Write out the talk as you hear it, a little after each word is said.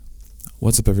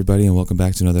What's up, everybody, and welcome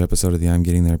back to another episode of the I'm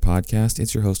Getting There podcast.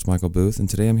 It's your host, Michael Booth, and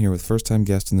today I'm here with first-time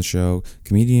guest on the show,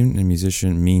 comedian and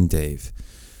musician Mean Dave.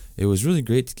 It was really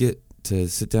great to get to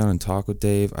sit down and talk with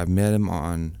Dave. I've met him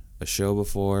on a show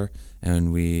before, and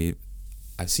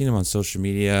I've seen him on social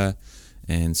media,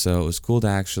 and so it was cool to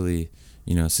actually,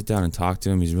 sit down and talk to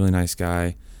him. He's a really nice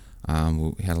guy.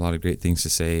 We had a lot of great things to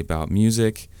say about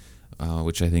music,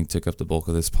 which I think took up the bulk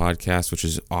of this podcast, which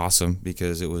is awesome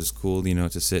because it was cool,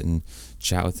 to sit and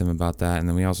chat with him about that. And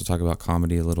then we also talk about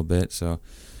comedy a little bit. So,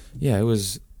 yeah, it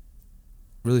was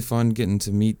really fun getting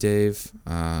to meet Dave.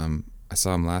 I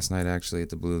saw him last night, actually,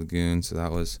 at the Blue Lagoon, so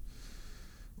that was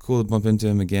cool to bump into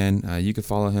him again. You can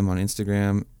follow him on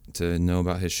Instagram to know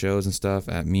about his shows and stuff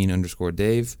at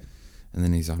mean_Dave. And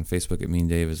then he's on Facebook at Mean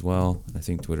Dave as well. I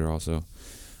think Twitter also.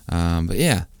 But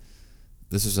yeah,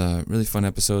 this was a really fun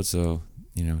episode. So,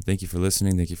 thank you for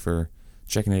listening. Thank you for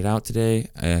checking it out today.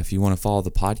 If you want to follow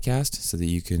the podcast so that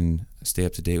you can stay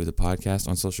up to date with the podcast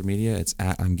on social media, it's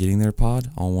at I'm Getting There Pod,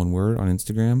 all one word, on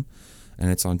Instagram. And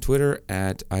it's on Twitter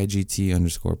at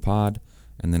IGT_pod.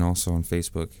 And then also on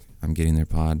Facebook, I'm Getting There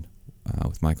Pod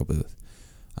with Michael Booth.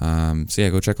 So yeah,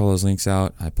 go check all those links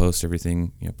out. I post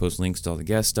everything, post links to all the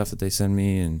guest stuff that they send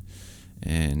me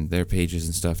and their pages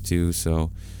and stuff too.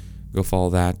 So go follow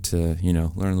that to,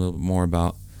 learn a little bit more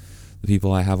about the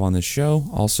people I have on this show.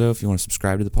 Also, if you want to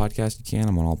subscribe to the podcast, you can.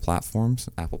 I'm on all platforms,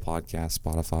 Apple Podcasts,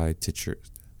 Spotify,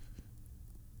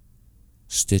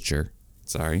 Stitcher,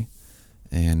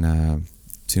 and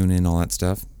tune in, all that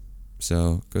stuff.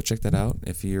 So go check that out.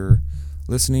 If you're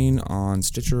listening on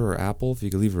Stitcher or Apple, if you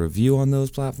could leave a review on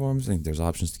those platforms, I think there's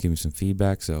options to give me some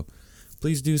feedback. So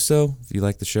please do so if you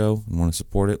like the show and want to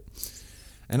support it.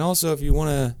 And also, if you want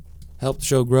to help the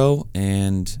show grow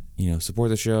and, support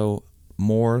the show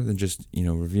more than just,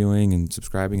 reviewing and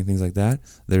subscribing and things like that,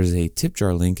 there's a tip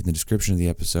jar link in the description of the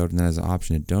episode, and that has an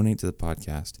option to donate to the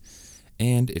podcast.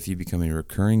 And if you become a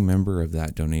recurring member of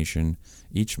that donation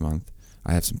each month,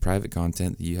 I have some private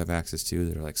content that you have access to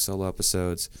that are like solo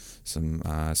episodes, some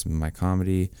of my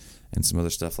comedy, and some other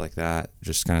stuff like that.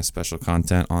 Just kind of special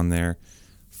content on there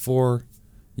for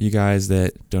you guys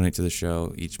that donate to the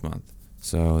show each month.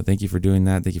 So thank you for doing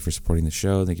that. Thank you for supporting the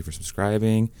show. Thank you for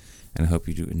subscribing. And I hope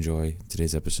you do enjoy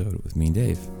today's episode with Mean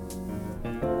Dave.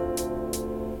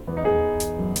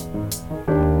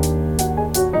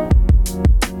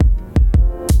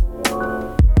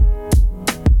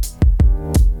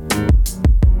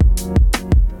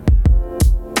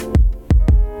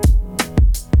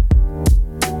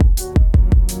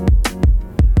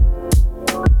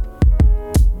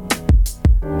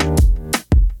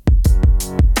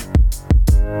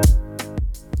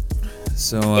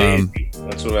 So,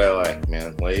 that's what I like,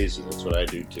 man. Lazy. That's what I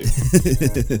do too.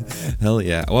 Hell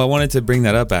yeah. Well, I wanted to bring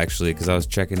that up actually because I was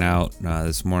checking out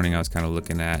this morning. I was kind of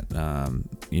looking at,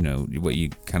 what you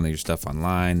kind of your stuff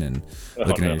online and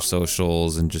looking at your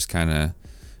socials and just kind of,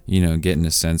 getting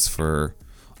a sense for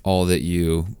all that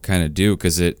you kind of do.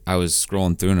 Because I was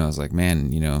scrolling through and I was like, man,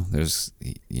 there's,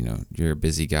 you're a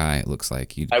busy guy. It looks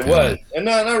like you. I was, and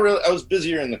not really. I was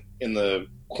busier in the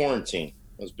quarantine.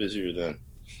 I was busier then.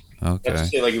 Okay. Not to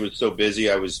say like it was so busy.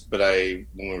 When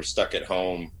we were stuck at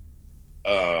home,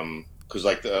 because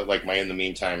like my In the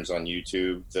Meantimes on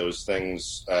YouTube, those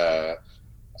things.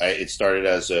 It started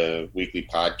as a weekly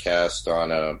podcast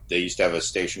on they used to have a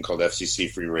station called FCC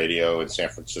Free Radio in San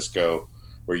Francisco,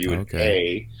 where you would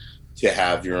pay to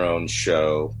have your own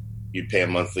show. You'd pay a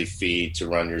monthly fee to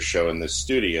run your show in the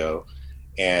studio,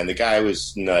 and the guy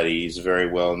was nutty. He's a very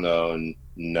well known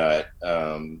nut.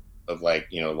 Of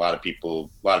a lot of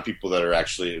people that are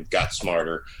actually got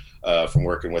smarter from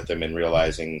working with them and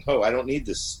realizing, I don't need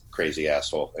this crazy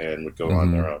asshole, and would go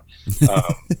on their own.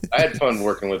 I had fun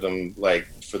working with them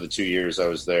for the 2 years I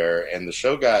was there, and the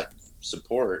show got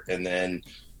support, and then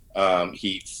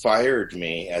he fired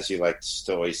me, as he likes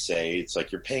to always say. It's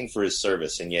like you're paying for his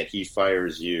service, and yet he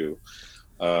fires you.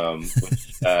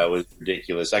 Which was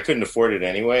ridiculous. I couldn't afford it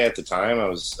anyway at the time. I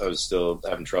was still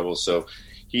having trouble, so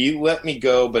he let me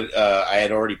go, but I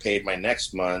had already paid my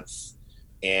next month,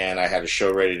 and I had a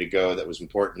show ready to go that was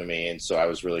important to me, and so I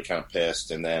was really kind of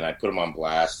pissed. And then I put him on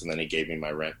blast, and then he gave me my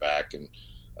rent back and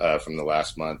from the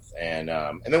last month, and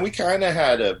then we kind of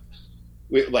had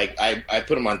I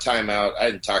put him on timeout. I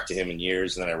hadn't talked to him in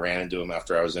years, and then I ran into him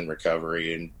after I was in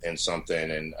recovery and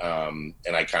something, and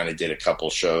I kind of did a couple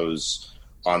shows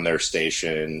on their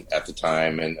station at the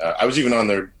time, and I was even on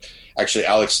their. Actually,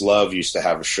 Alex Love used to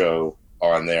have a show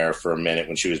on there for a minute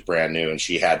when she was brand new, and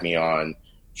she had me on.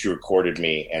 She recorded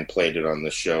me and played it on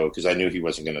the show because I knew he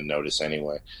wasn't going to notice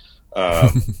anyway.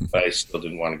 But I still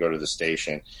didn't want to go to the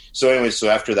station. So anyway, so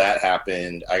after that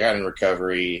happened, I got in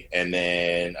recovery, and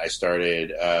then I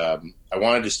started. I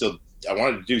wanted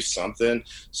to do something,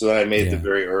 so then I made the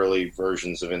very early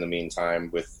versions of In the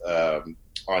Meantime with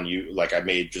on you. Like I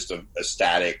made just a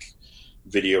static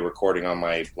video recording on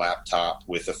my laptop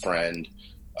with a friend.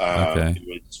 It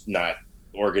was not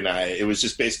organized. It was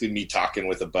just basically me talking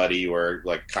with a buddy or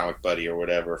like comic buddy or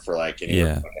whatever for like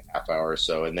anywhere from a half hour or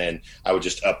so, and then I would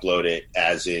just upload it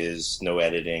as is, no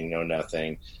editing, no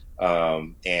nothing.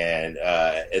 And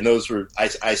those were I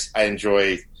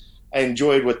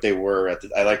enjoyed what they were.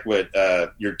 I like what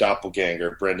your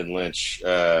doppelganger Brendan Lynch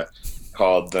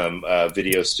called them,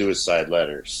 video suicide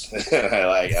letters. I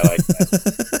like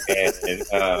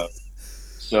that.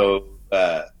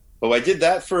 But I did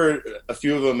that for a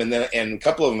few of them, and a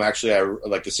couple of them actually. I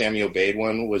like the Sammy Obeid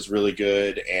one was really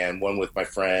good, and one with my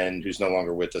friend who's no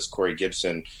longer with us, Corey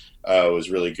Gibson,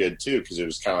 was really good too, because it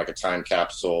was kind of like a time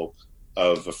capsule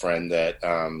of a friend that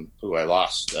who I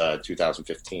lost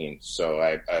 2015. So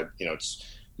I it's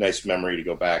a nice memory to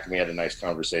go back, and we had a nice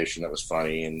conversation that was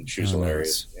funny, and she was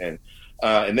hilarious. Nice.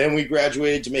 And then we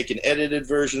graduated to making edited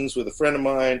versions with a friend of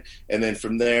mine. And then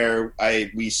from there,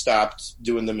 we stopped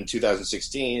doing them in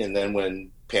 2016. And then when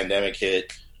pandemic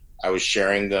hit, I was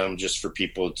sharing them just for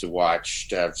people to watch,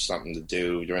 to have something to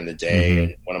do during the day. Mm-hmm.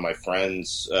 And one of my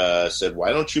friends said,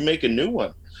 "Why don't you make a new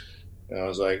one?" And I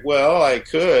was like, "Well, I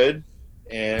could,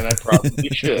 and I probably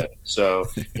should." So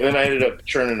then I ended up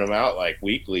churning them out like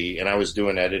weekly, and I was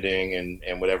doing editing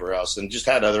and whatever else, and just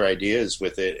had other ideas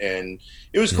with it. And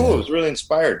it was cool. It was really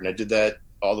inspired. And I did that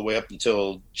all the way up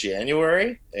until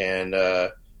January. And I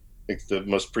think the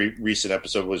most recent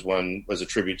episode was a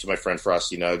tribute to my friend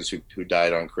Frosty Nuggs, who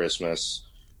died on Christmas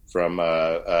from,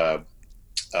 what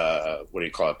do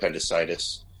you call it,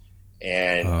 appendicitis.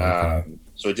 And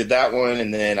so I did that one,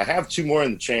 and then I have two more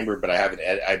in the chamber, but I haven't.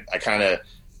 I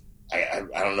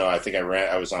don't know. I think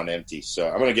I was on empty, so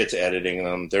I'm gonna get to editing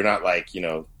them. They're not like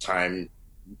time.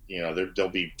 They'll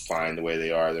be fine the way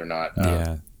they are. They're not.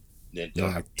 They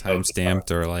don't have time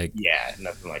stamped or like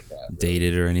nothing like that.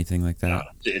 Dated or anything like that. No,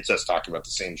 it's us talking about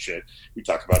the same shit we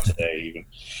talk about today, even.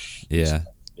 Yeah.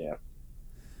 Yeah.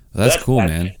 Well, that's cool,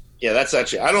 man. Yeah, that's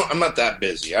actually. I'm not that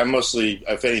busy. I'm mostly,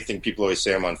 if anything, people always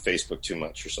say I'm on Facebook too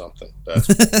much or something. Well,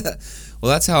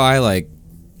 that's how I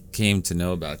came to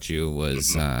know about you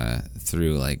was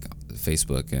through like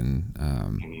Facebook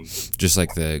and just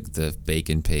like the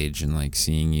Bacon page and like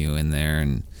seeing you in there,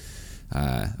 and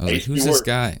I was like, who's this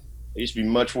guy? It used to be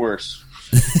much worse.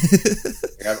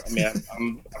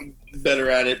 I'm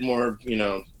better at it. More,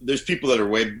 there's people that are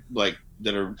I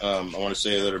want to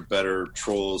say that are better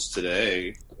trolls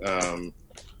today. I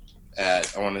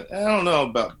don't know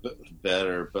about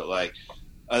better, but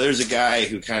there's a guy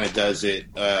who kind of does it.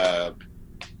 I'm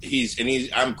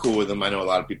cool with him. I know a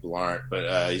lot of people aren't,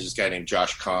 but he's this guy named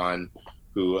Josh Kahn,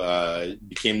 who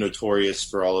became notorious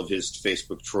for all of his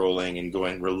Facebook trolling and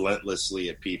going relentlessly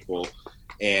at people.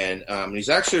 And he's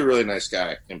actually a really nice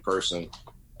guy in person.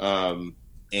 And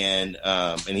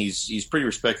he's pretty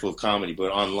respectful of comedy,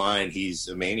 but online he's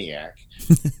a maniac.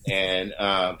 and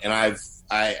I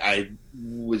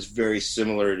was very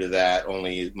similar to that.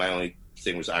 My only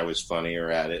thing was I was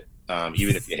funnier at it.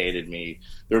 Even if you hated me,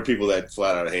 there were people that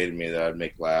flat out hated me that I'd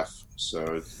make laugh.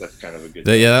 So that's kind of a good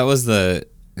thing. Yeah, that was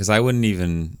because I wouldn't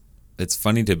even. It's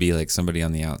funny to be like somebody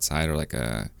on the outside or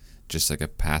just a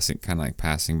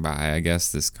passing by, I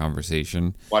guess, this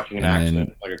conversation. Watching an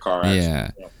accident, like a car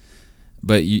accident. Yeah.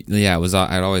 But it was.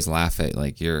 I'd always laugh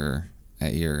at your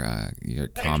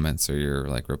comments or your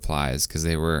replies, because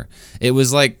it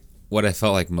was like what I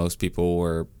felt like most people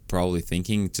were probably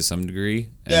thinking to some degree.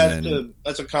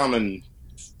 That's a common.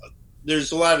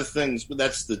 There's a lot of things, but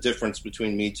that's the difference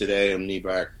between me today and me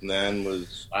back then.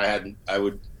 Was I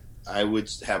would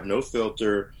have no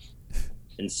filter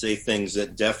and say things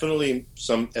that definitely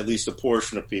at least a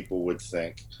portion of people would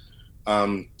think.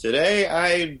 Today,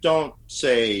 I don't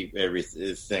say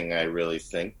everything I really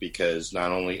think, because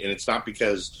and it's not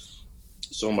because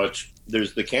so much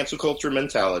there's the cancel culture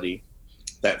mentality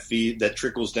that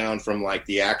trickles down from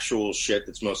the actual shit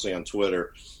that's mostly on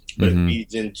Twitter, but it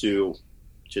feeds into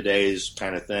today's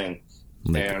kind of thing.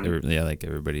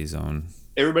 Everybody's on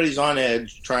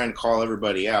edge, trying to call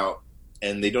everybody out,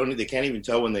 and they can't even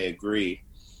tell when they agree.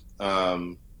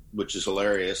 Which is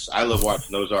hilarious. I love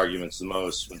watching those arguments the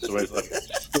most. When somebody's like,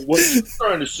 "What you're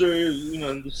trying to say is,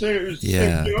 the same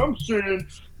thing I'm saying,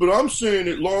 but I'm saying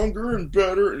it longer and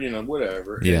better,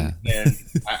 whatever." Yeah. And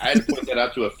I had to point that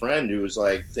out to a friend who was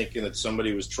thinking that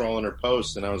somebody was trolling her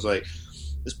post, and I was like,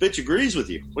 "This bitch agrees with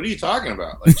you. What are you talking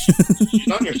about?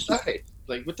 She's on your side."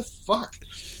 like, what the fuck?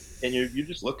 And you're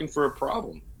just looking for a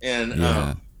problem.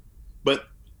 And but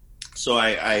so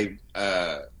I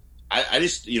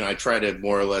just, you know, I try to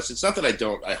more or less. It's not that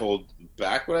I hold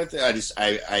back what I think.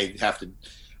 I have to.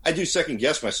 I do second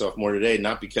guess myself more today,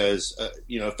 not because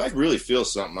you know, if I really feel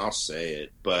something, I'll say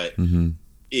it. But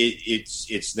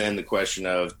it's then the question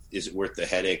of, is it worth the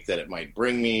headache that it might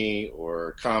bring me,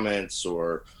 or comments,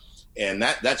 and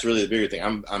that's really the bigger thing.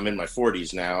 I'm in my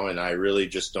 40s now, and I really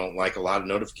just don't like a lot of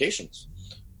notifications.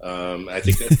 I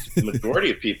think that's the majority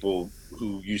of people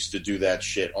who used to do that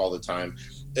shit all the time,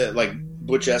 like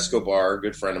Butch Escobar, a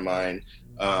good friend of mine.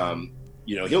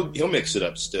 You know, he'll mix it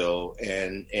up still,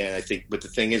 and I think, but the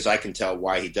thing is, I can tell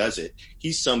why he does it.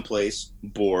 He's someplace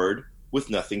bored with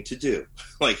nothing to do.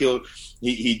 Like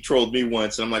he trolled me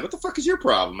once, and I'm like, "What the fuck is your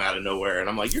problem?" Out of nowhere, and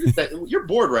I'm like, "You're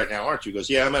bored right now, aren't you?" He goes,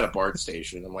 "Yeah, I'm at a BART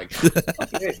station." I'm like,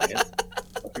 "Okay, man,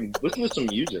 fucking listen to some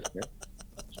music, man."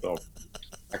 So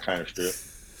I kind of strip.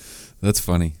 That's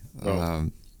funny. Oh.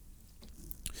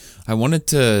 I wanted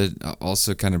to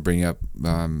also kind of bring up.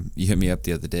 You hit me up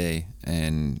the other day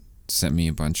and sent me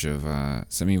a bunch of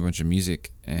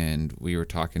music, and we were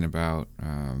talking about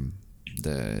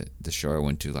the show I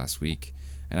went to last week,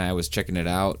 and I was checking it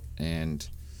out, and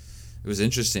it was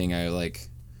interesting. I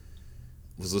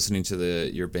was listening to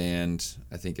your band.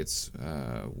 I think it's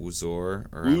Wuzor.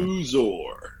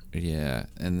 Wuzor. Yeah,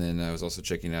 and then I was also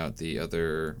checking out the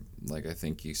other. Like, I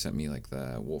think you sent me like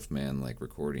the Wolfman like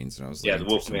recordings, and I was the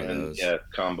Wolfman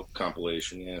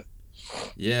compilation.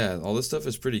 Yeah, all this stuff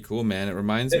is pretty cool, man. It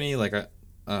reminds me like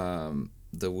the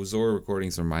Wuzor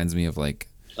recordings reminds me of like.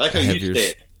 I like how you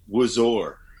say it,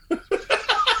 Wuzor.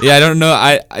 Yeah, I don't know.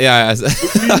 I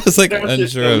was like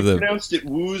unsure of the. We pronounced it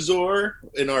Wuzor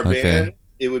in our band.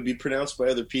 It would be pronounced by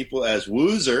other people as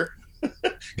Woozer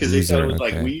because they thought it was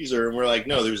like Weezer, and we're like,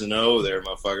 no, there's an O there,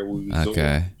 motherfucker. Wuzor.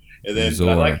 Okay. And then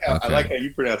I like how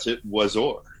you pronounce it,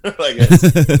 Wuzor. Like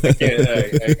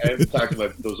I haven't talked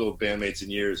about those old bandmates in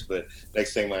years, but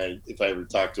next time if I ever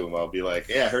talk to them, I'll be like,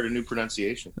 "Yeah, I heard a new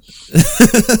pronunciation."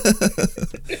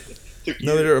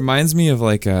 No, it reminds me of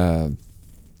like a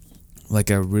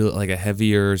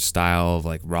heavier style of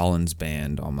like Rollins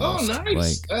Band almost. Oh,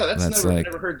 nice! Like, that's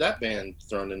never heard that band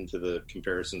thrown into the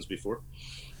comparisons before.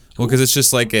 Well, because it's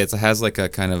just like it has like a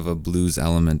kind of a blues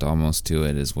element almost to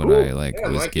it, is what I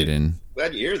was getting.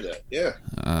 Glad you hear that. Yeah,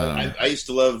 I used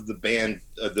to love the band,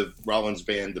 the Rollins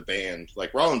Band, the band.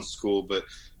 Like Rollins is cool, but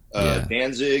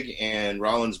Danzig and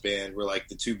Rollins Band were like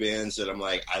the two bands that I'm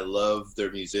like, I love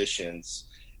their musicians,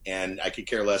 and I could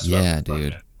care less about. Yeah,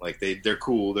 dude. Like they're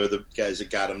cool. They're the guys that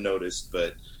got them noticed,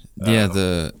 but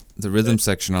the rhythm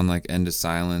section on like End of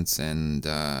Silence and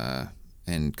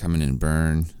Coming in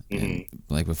Burn. And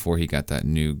like before he got that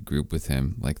new group with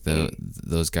him, like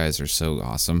those guys are so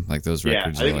awesome. Like those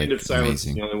records I think are like End of Silence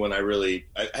amazing. is the only one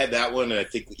I had that one, and I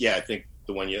think the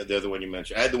other one you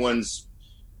mentioned. I had the ones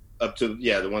up to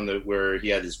the one where he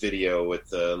had his video with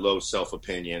the low self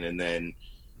opinion, and then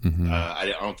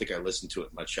I don't think I listened to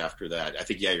it much after that. I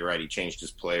think you're right. He changed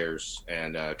his players,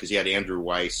 and because he had Andrew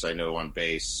Weiss, I know, on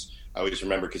bass. I always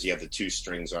remember because he had the 2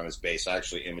 strings on his bass. I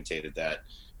actually imitated that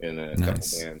in a couple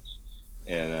bands.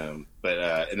 And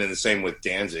and then the same with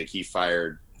Danzig. He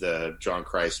fired the John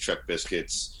Christ, Chuck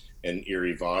Biscuits, and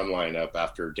Eerie Von lineup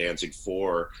after Danzig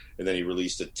 4, and then he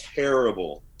released a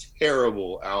terrible,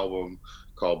 terrible album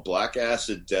called Black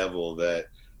Acid Devil that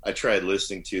I tried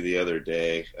listening to the other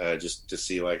day just to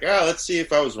see let's see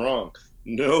if I was wrong.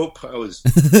 Nope, I was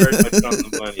very much on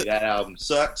the money. That album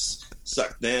sucks.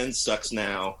 Sucked then, sucks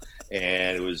now,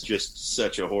 and it was just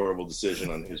such a horrible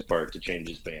decision on his part to change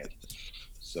his band.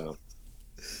 So.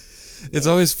 It's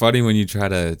always funny when you try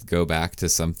to go back to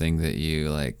something that you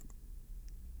like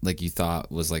you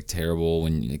thought was like terrible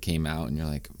when it came out, and you're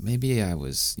like, maybe I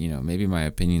was, maybe my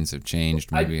opinions have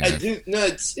changed. Maybe I do. No,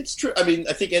 it's true. I mean,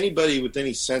 I think anybody with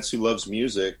any sense who loves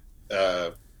music,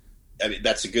 I mean,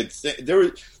 that's a good thing.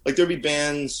 There'd be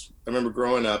bands. I remember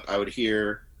growing up, I would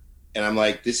hear, and I'm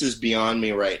like, this is beyond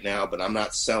me right now, but I'm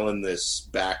not selling this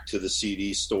back to the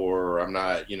CD store, or I'm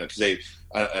not, because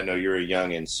I know you're a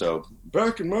youngin', so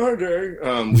back in my day,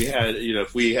 we had,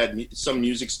 if we had some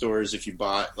music stores, if you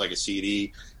bought like a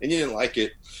CD and you didn't like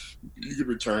it, you could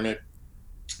return it,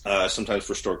 sometimes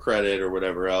for store credit or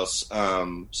whatever else.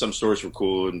 Some stores were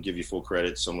cool and give you full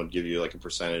credit. Some would give you like a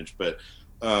percentage, but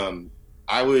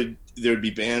there'd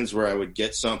be bands where I would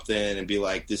get something and be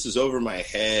like, this is over my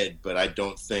head, but I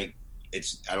don't think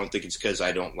it's because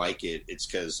I don't like it. It's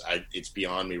because it's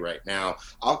beyond me right now.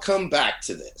 I'll come back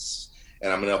to this.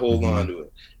 and I'm going to hold on to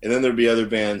it. And then there'd be other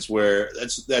bands where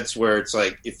that's where it's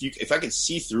like if I could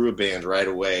see through a band right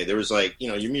away. There was like, you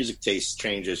know, your music tastes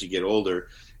change as you get older,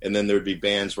 and then there'd be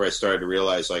bands where I started to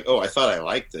realize like, oh, I thought I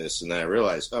liked this, and then I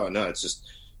realized, oh no, it's just,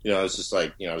 you know, it's just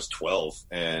like, you know, I was 12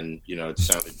 and, you know, it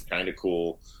sounded kind of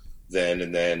cool then,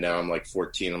 and then now I'm like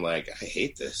 14. I'm like, I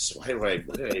hate this. Why did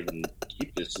I even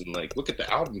keep this? And like, look at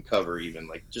the album cover, even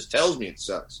like, just tells me it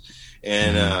sucks.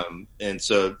 And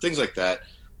so things like that.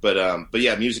 But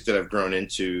yeah, music that I've grown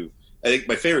into. I think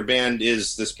my favorite band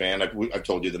is this band. I've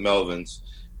told you, the Melvins,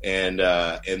 and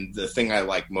the thing I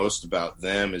like most about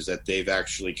them is that they've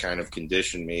actually kind of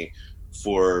conditioned me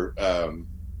for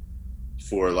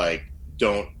like,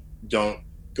 don't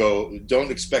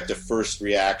expect a first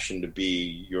reaction to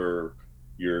be your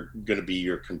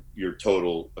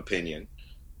total opinion.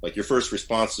 Like your first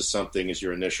response to something is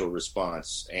your initial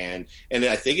response. And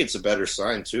I think it's a better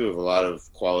sign too of a lot of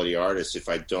quality artists if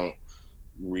I don't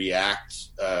react.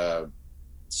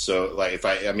 So like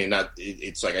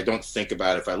it's like I don't think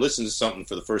about it. If I listen to something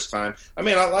for the first time, I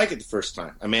may not like it the first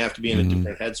time. I may have to be in a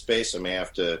different headspace. I may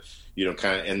have to, you know,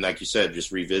 kind of, and like you said,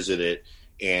 just revisit it.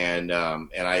 And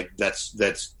that's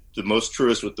the most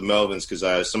truest with the Melvins,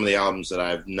 because some of the albums that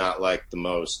I've not liked the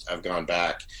most, I've gone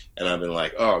back and I've been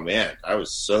like, oh man, I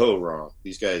was so wrong.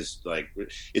 These guys, like,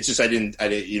 it's just I didn't,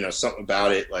 you know, something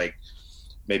about it, like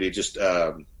maybe just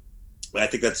I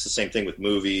think that's the same thing with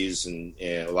movies and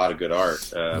a lot of good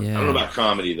art. I don't know about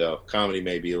comedy though. Comedy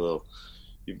may be a little.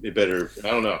 You better. I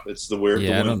don't know. It's the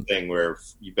one thing where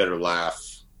you better laugh,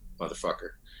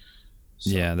 motherfucker.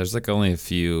 So. Yeah, there's like only a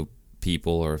few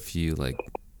people or a few like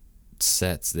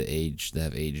sets that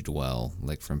have aged well,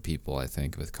 like from people, I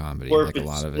think, with comedy. Or like a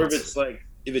lot of it. Or if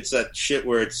it's that shit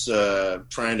where it's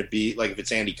trying to be like, if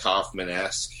it's Andy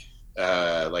Kaufman-esque,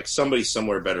 like somebody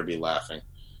somewhere better be laughing.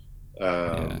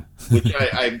 Which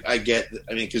I get.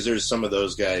 I mean, because there's some of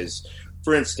those guys.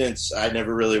 For instance, I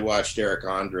never really watched Eric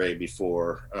Andre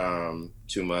before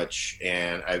too much,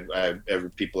 and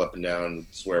I've people up and down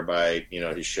swear by, you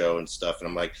know, his show and stuff, and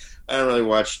I'm like, I don't really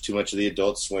watch too much of the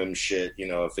Adult Swim shit. You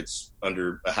know, if it's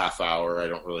under a half hour, I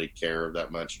don't really care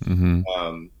that much. And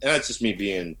that's just me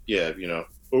being, you know,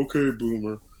 okay,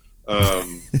 boomer. But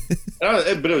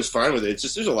it was fine with it. It's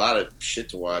just there's a lot of shit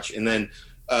to watch, and then.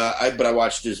 But I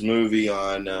watched his movie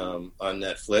on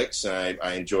Netflix, and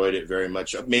I enjoyed it very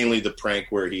much. Mainly the prank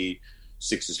where he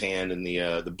sticks his hand in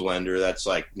the blender. That's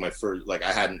like my first. Like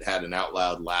I hadn't had an out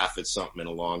loud laugh at something in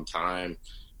a long time,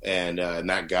 and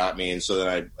that got me. And so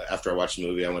then after I watched the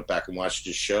movie, I went back and watched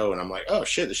his show, and I'm like, oh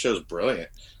shit, this show's brilliant.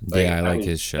 Like, I like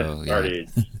his show. It started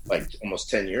like almost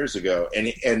 10 years ago,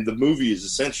 and the movie is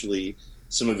essentially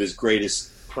some of his greatest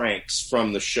pranks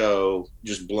from the show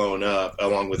just blown up,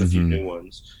 along with a few new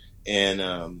ones. And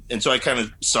so I kind of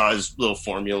saw his little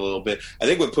formula a little bit. I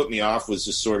think what put me off was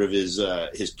just sort of his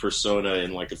persona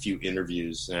in like a few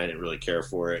interviews, and I didn't really care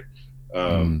for it.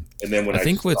 And then when I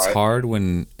think what's hard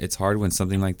when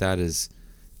something like that is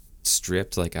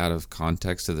stripped like out of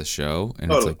context of the show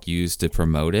and it's like used to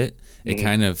promote it, it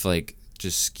kind of like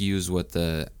just skews what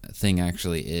the thing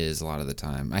actually is a lot of the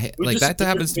time. That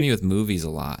happens to me with movies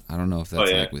a lot. I don't know if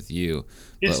that's like with you.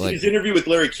 His interview with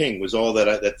Larry King was all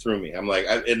that threw me. I'm like,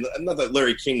 and not that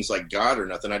Larry King's like God or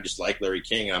nothing. I just like Larry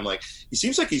King, and I'm like, he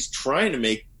seems like he's trying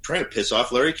to piss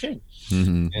off Larry King,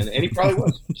 and he probably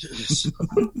was.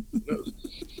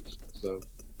 So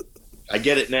I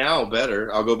get it now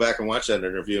better. I'll go back and watch that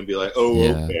interview and be like,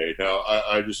 okay, now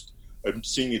I'm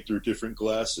seeing it through different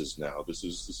glasses now. This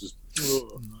is.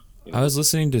 I was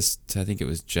listening to I think it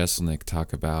was Jeselnik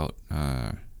talk about.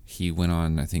 He went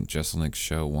on, I think, Jeselnik's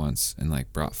show once and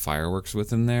like brought fireworks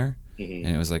with him there, and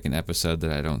it was like an episode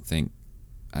that I don't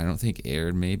think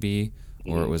aired maybe,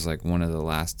 or it was like one of the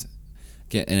last.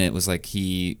 And it was like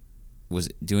he was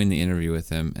doing the interview with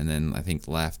him, and then I think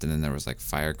left, and then there was like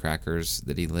firecrackers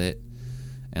that he lit.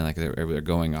 And like they're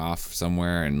going off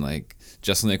somewhere, and like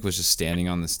Jeselnik was just standing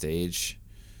on the stage,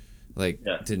 like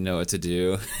didn't know what to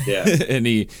do. Yeah, and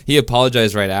he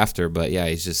apologized right after, but yeah,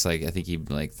 he's just like I think he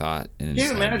like thought. And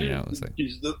can't imagine. You know, it was like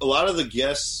a lot of the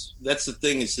guests. That's the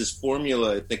thing. Is his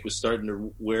formula? I think was starting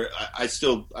to where I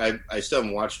still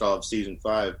haven't watched all of season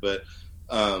 5, but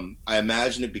I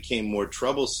imagine it became more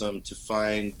troublesome to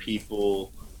find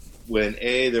people when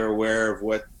they're aware of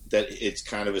that it's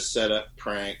kind of a setup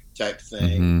prank type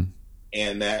thing,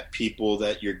 and that people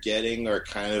that you're getting are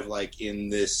kind of like in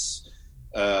this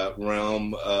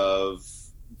realm of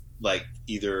like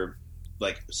either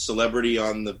like celebrity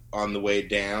on the way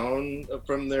down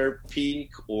from their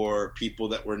peak, or people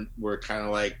that were kind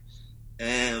of like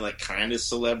kind of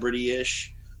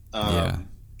celebrity-ish,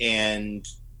 and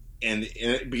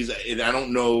because I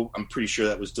don't know, I'm pretty sure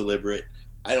that was deliberate.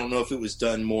 I don't know if it was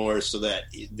done more so that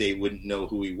they wouldn't know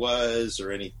who he was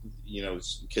or any,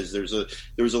 because there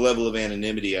was a level of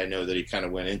anonymity I know that he kind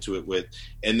of went into it with.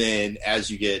 And then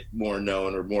as you get more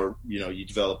known or more, you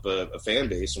develop a fan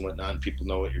base and whatnot, and people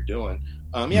know what you're doing.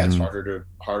 It's harder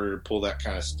to pull that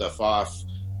kind of stuff off.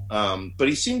 But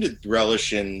he seemed to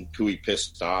relish in who he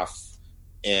pissed off.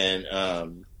 And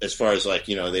as far as like,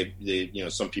 they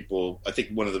some people, I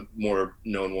think one of the more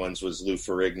known ones was Lou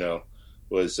Ferrigno,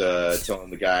 was telling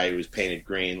the guy who was painted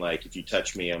green, like, if you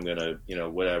touch me, I'm going to,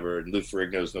 whatever. And Lou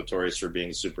Ferrigno is notorious for being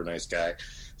a super nice guy.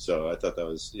 So I thought that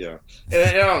was, and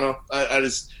I don't know. I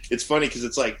just, it's funny because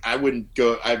it's like, I wouldn't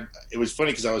go, it was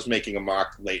funny because I was making a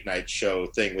mock late night show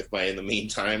thing with my In the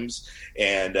Meantimes,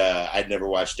 and I'd never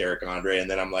watched Eric Andre. And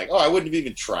then I'm like, I wouldn't have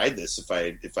even tried this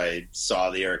if I saw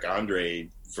the Eric Andre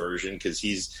version, because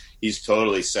he's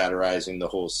totally satirizing the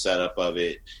whole setup of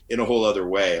it in a whole other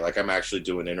way. Like, I'm actually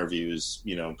doing interviews,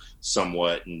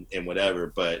 somewhat and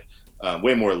whatever, but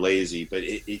way more lazy. But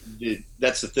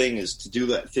that's the thing, is to do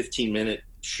that 15-minute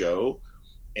show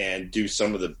and do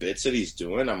some of the bits that he's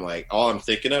doing. I'm like, all I'm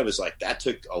thinking of is like, that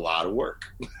took a lot of work.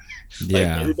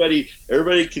 Yeah. Like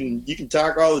everybody can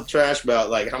talk all the trash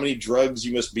about like how many drugs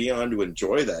you must be on to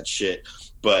enjoy that shit.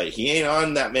 But he ain't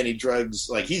on that many drugs.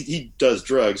 Like, he does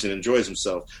drugs and enjoys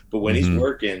himself. But when he's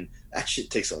working, that shit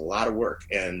takes a lot of work.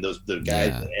 And the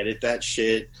guys that edit that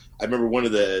shit. I remember one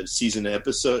of the season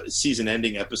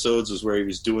ending episodes was where he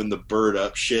was doing the bird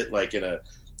up shit, like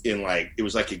it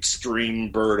was like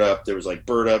extreme bird up. There was like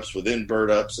bird ups within bird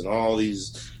ups and all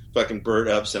these fucking bird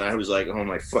ups. And I was like, oh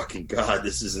my fucking God,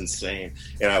 this is insane.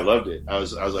 And I loved it. I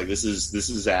was like, this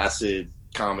is acid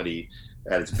comedy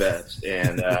at its best,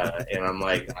 and I'm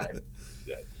like,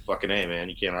 fucking A, man,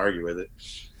 you can't argue with it.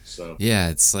 So yeah,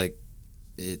 it's like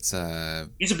he's a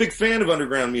big fan of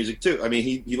underground music too. I mean,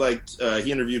 he liked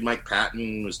he interviewed Mike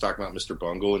Patton, was talking about Mr.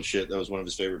 Bungle and shit. That was one of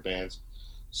his favorite bands.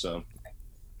 So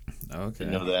okay, I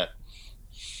know that.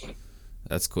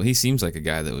 That's cool. He seems like a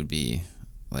guy that would be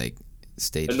like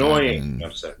stage annoying.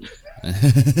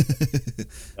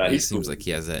 He seems like he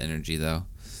has that energy though.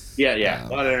 Yeah, a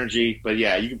lot of energy, but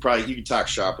yeah, you could talk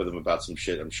shop with him about some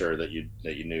shit. I'm sure that you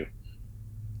knew.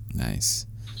 Nice.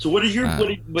 So what is your?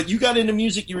 But you got into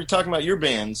music. You were talking about your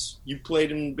bands. You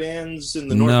played in bands in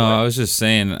the North. No, I was just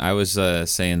saying. I was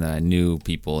saying that I knew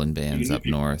people in bands up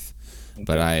north, okay.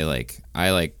 But I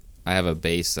have a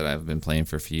bass that I've been playing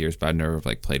for a few years, but I've never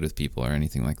like played with people or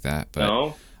anything like that. But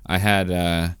no? I had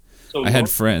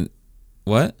friends.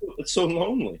 What? It's so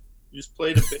lonely. You just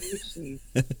played a bass and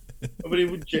nobody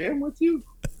would jam with you.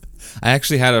 I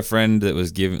actually had a friend that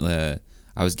was giving. I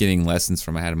was getting lessons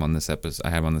from. I had him on this episode. I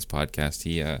had him on this podcast.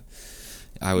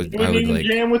 I would like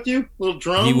jam with you, little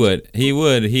drums. He would.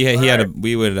 He had.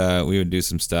 We would do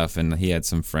some stuff, and he had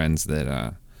some friends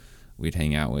that we'd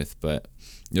hang out with, but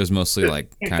it was mostly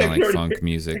like kind of like funk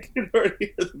music.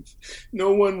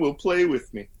 No one will play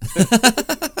with me.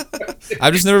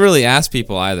 I've just never really asked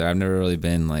people either. I've never really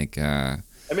been like. I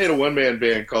made a one-man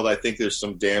band called I Think There's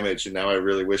Some Damage, and now I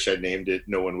really wish I named it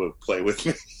No One Would Play With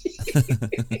Me.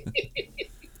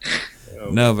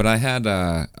 No, but I had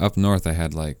up north. I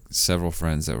had like several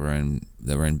friends that were in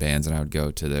bands, and I would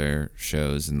go to their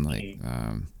shows and like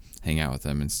hang out with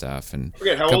them and stuff. And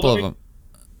how old are you? Them,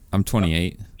 I'm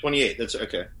 28. 28. That's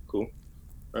okay. Cool.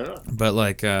 Right on. But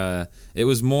like it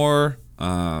was more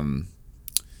like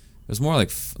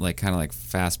kind of like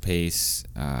fast paced,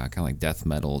 kind of like death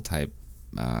metal type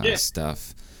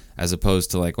stuff, as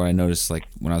opposed to like what I noticed like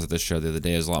when I was at this show the other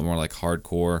day is a lot more like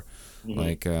hardcore.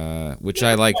 Like which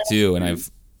I like too, and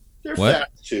they're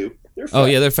fast too.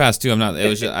 They're fast too. I'm not. It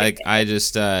was just, I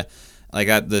just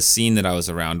like the scene that I was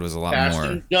around was a lot fast more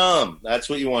and dumb. That's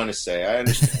what you want to say. I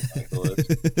understand. Michael.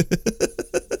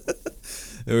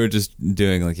 They were just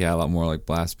doing like a lot more like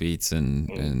blast beats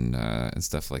and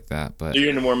stuff like that. But so you're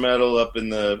into more metal up in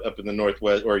the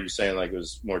northwest, or are you saying like it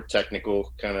was more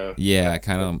technical kind of? Yeah,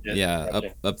 kind of.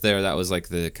 Up there, that was like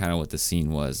the kind of what the scene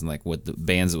was, and like what the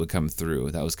bands that would come through.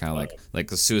 That was kind of like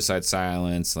the Suicide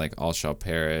Silence, like All Shall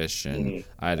Perish, and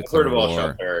I Declare War. All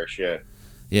Shall Perish, yeah.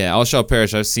 Yeah, All Shall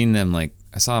Perish. I've seen them I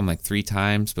saw them like 3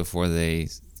 times before they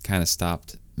kind of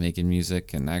stopped making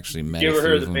music and actually met. You ever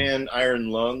heard of the band Iron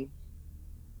Lung?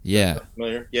 Yeah.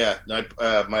 Familiar? Yeah. My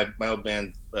old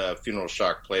band, Funeral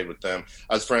Shock, played with them.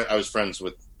 I was friends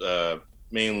with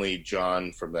mainly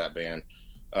John from that band,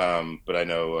 but I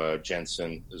know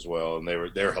Jensen as well, and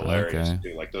they're hilarious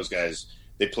too. Like those guys,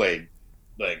 they played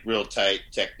like real tight,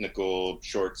 technical,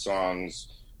 short songs.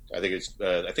 I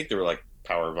think they were like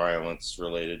Power Violence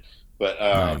related, But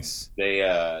Nice.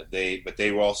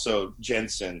 they were also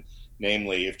Jensen.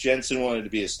 Namely, if Jensen wanted to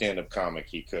be a stand-up comic,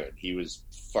 he could. He was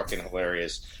fucking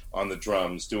hilarious on the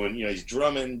drums, doing, he's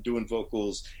drumming, doing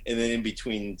vocals, and then in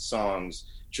between songs,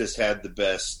 just had the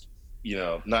best,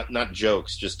 not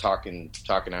jokes, just talking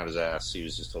out his ass. He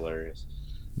was just hilarious.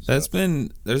 There's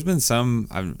been some,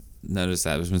 I've noticed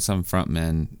that there's been some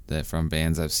frontmen that from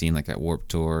bands I've seen like at Warped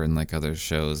Tour and like other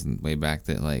shows and way back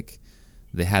that like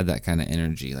they had that kind of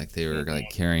energy, like they were like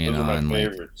carrying on,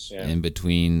 like in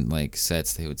between like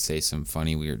sets they would say some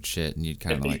funny weird shit and you'd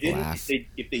kind of like laugh.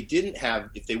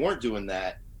 If they weren't doing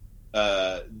that,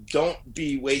 don't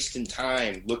be wasting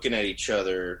time looking at each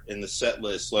other in the set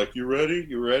list like, you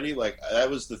ready, like that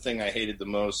was the thing I hated the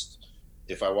most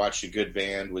if I watched a good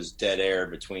band, was dead air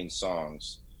between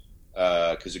songs,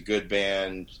 because a good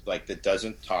band like that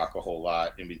doesn't talk a whole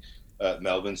lot.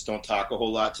 Melvins don't talk a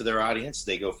whole lot to their audience.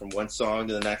 They go from one song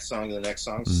to the next song to the next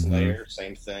song. Mm-hmm. Slayer,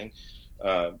 same thing.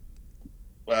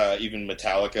 Even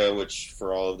Metallica, which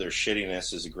for all of their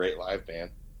shittiness is a great live band.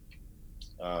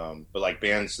 But like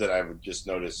bands that I would just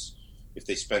notice if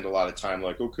they spend a lot of time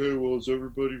like, okay, well, is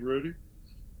everybody ready?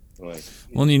 Like,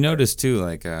 well, and you notice too,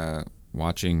 like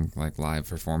watching like live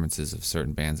performances of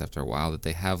certain bands after a while that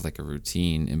they have like a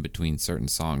routine in between certain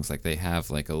songs. Like they have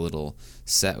like a little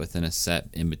set within a set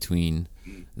in between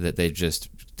that it's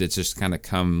just kind of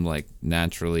come like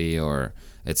naturally, or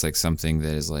it's like something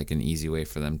that is like an easy way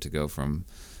for them to go from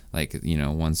like,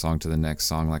 one song to the next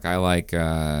song. Like I like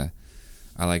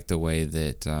the way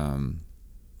that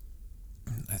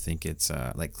I think it's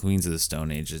like Queens of the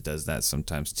Stone Age does that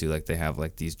sometimes too. Like they have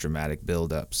like these dramatic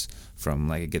build-ups from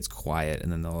like it gets quiet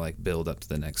and then they'll like build up to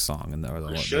the next song and they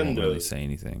won't really say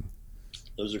anything.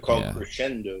 Those are called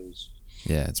crescendos.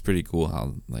 Yeah, it's pretty cool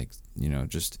how like,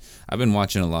 just I've been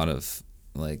watching a lot of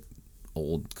like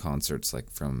old concerts like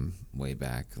from way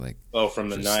back, like from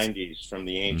the 90s, from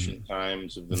the ancient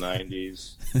times of the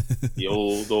 90s. The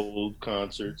old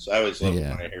concerts. I always love when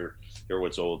I hear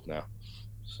what's old now.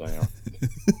 So,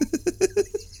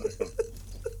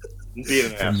 being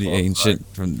an from asshole, the ancient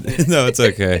no, it's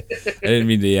okay. I didn't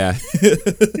mean to. I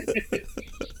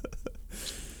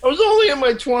was only in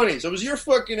my 20s. I was your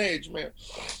fucking age, man.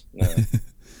 No.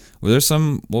 What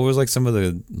was like some of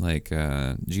the like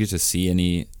did you get to see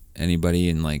anybody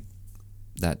in like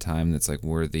that time that's like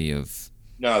worthy of?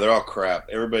 No, they're all crap.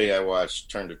 Everybody I watched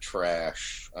turned to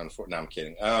trash. No, I'm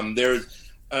kidding.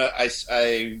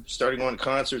 I started going to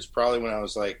concerts probably when I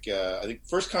was like, I think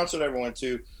first concert I ever went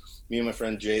to, me and my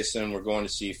friend Jason were going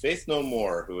to see Faith No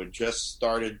More, who had just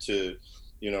started to,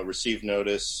 receive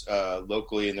notice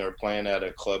locally, and they were playing at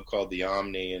a club called the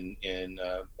Omni in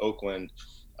Oakland,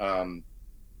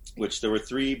 which there were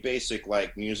three basic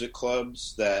like music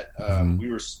clubs that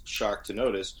we were shocked to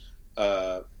notice.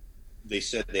 They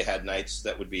said they had nights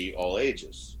that would be all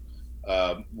ages.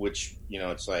 Which,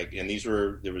 it's like, and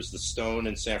there was the Stone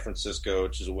in San Francisco,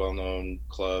 which is a well-known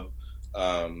club,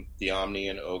 the Omni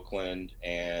in Oakland,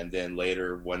 and then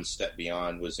later One Step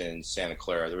Beyond was in Santa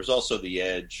Clara. There was also the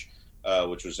Edge,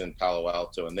 which was in Palo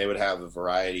Alto, and they would have a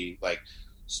variety, like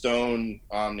Stone,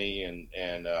 Omni,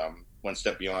 and One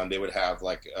Step Beyond. They would have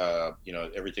like,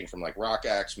 everything from like rock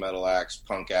acts, metal acts,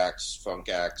 punk acts, funk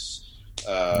acts.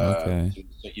 Okay.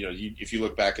 If you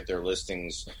look back at their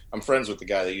listings, I'm friends with the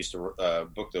guy that used to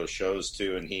book those shows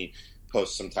too, and he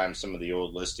posts sometimes some of the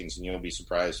old listings, and you'll be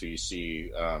surprised who you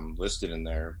see listed in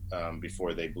there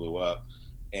before they blew up.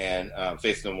 And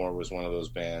Faith No More was one of those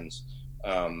bands,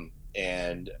 so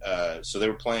they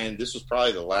were playing. This was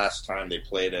probably the last time they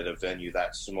played at a venue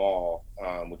that small,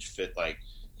 which fit like,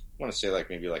 I want to say like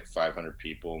maybe like 500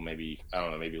 people, maybe, I don't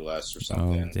know, maybe less or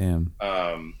something. Oh,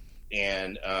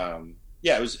 damn.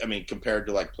 Yeah, it was, compared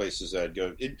to like places I'd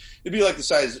go, it'd be like the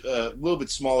size, a little bit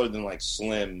smaller than like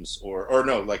Slim's or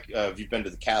no, like if you've been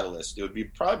to the Catalyst, it would be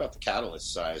probably about the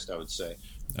Catalyst sized, I would say.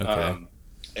 Okay.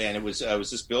 And it was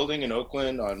this building in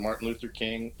Oakland on Martin Luther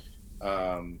King.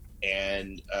 It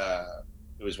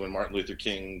was when Martin Luther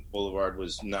King Boulevard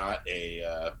was not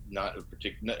a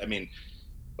particular,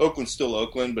 Oakland's still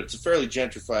Oakland, but it's a fairly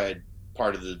gentrified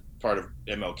part of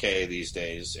MLK these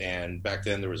days. And back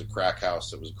then there was a crack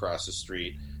house that was across the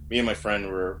street. Me and my friend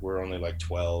were only like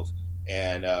 12,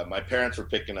 and my parents were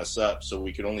picking us up, so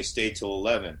we could only stay till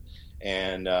 11.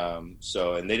 And and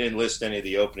they didn't list any of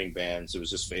the opening bands. It was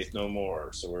just Faith No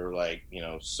More. So we were like,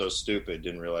 so stupid,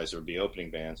 didn't realize there would be opening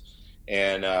bands.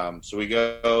 And so we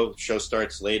go, show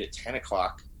starts late at 10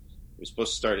 o'clock. It was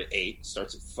supposed to start at 8, it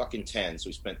starts at fucking 10. So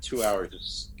we spent 2 hours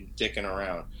just dicking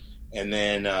around. And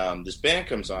then this band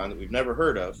comes on that we've never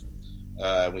heard of.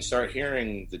 We start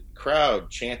hearing the crowd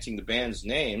chanting the band's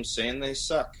names, saying they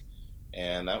suck.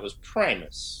 and that was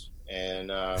Primus. And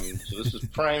so this was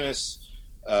Primus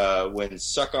when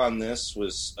Suck on This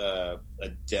was a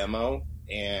demo,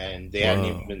 and they hadn't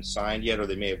even been signed yet, or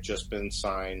they may have just been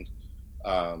signed,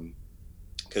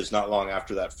 because not long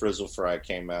after that, Frizzle Fry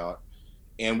came out.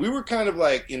 And we were kind of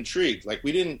like intrigued. Like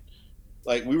we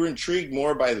were intrigued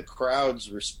more by the crowd's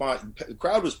response. The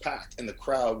crowd was packed, and the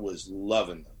crowd was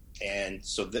loving them. And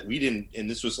so that we didn't, and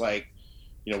this was like,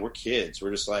 you know, we're kids.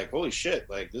 We're just like, holy shit,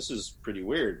 like this is pretty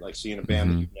weird. Like seeing a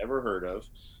band that you've never heard of.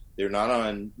 They're not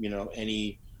on, you know,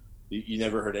 you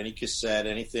never heard any cassette,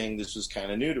 anything. This was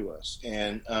kind of new to us.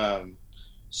 And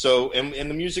so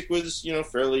the music was, you know,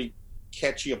 fairly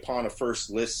catchy upon a first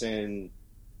listen.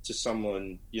 To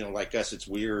someone, you know, like us, it's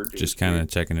weird. Just kind of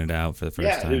checking it out for the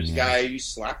first time. There's a guy, he's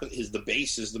slapping, the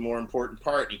bass is the more important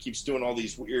part, and he keeps doing all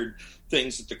these weird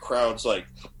things that the crowd's like,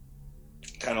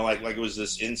 kind of like it was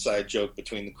this inside joke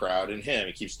between the crowd and him.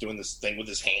 He keeps doing this thing with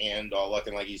his hand, all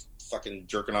looking like he's fucking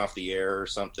jerking off the air or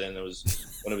something. It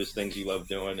was one of his things he loved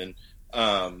doing, and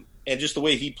just the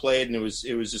way he played, and it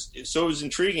was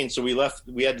intriguing. So we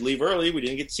had to leave early. We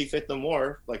didn't get to see Faith No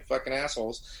More, like fucking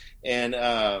assholes. And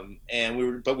we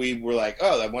were like,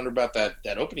 oh, I wonder about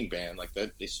that opening band, like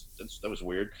that was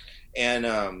weird.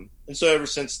 And so ever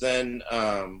since then,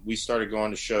 we started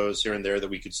going to shows here and there that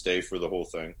we could stay for the whole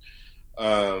thing.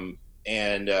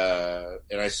 And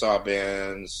I saw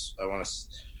bands.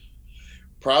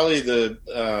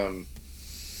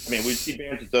 We'd see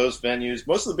bands at those venues.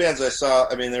 Most of the bands I saw,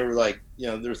 I mean, they were like, you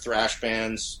know, they were thrash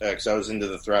bands, because I was into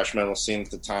the thrash metal scene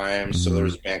at the time. So there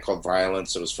was a band called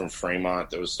Violence that was from Fremont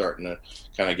that was starting to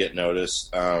kind of get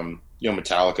noticed. You know,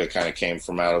 Metallica kind of came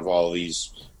from out of all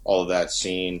of that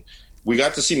scene. We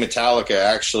got to see Metallica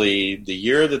actually the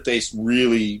year that they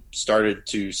really started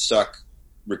to suck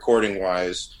recording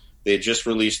wise. They had just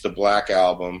released the Black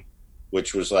Album,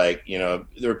 which was like, you know,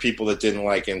 there were people that didn't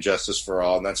like Injustice for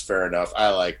All, and that's fair enough. I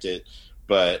liked it,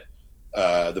 but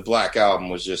the Black Album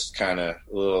was just kind of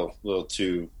a little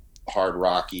too hard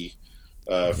rocky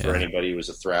for anybody who was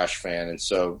a thrash fan. And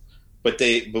so, but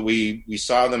we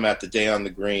saw them at the Day on the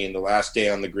Green, the last Day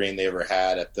on the Green they ever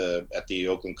had at the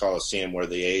Oakland Coliseum, where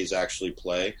the A's actually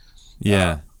play.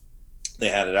 Yeah, they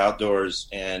had it outdoors,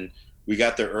 and we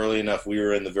got there early enough. We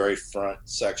were in the very front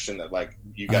section that, like,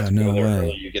 you got to go there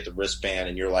early. You get the wristband,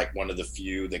 and you're like one of the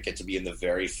few that get to be in the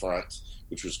very front,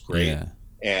 which was great. Yeah.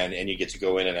 And you get to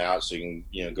go in and out, so you can,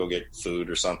 you know, go get food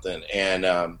or something. And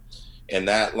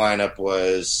that lineup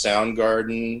was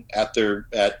Soundgarden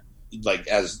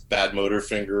as Bad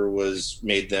Motorfinger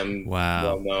made them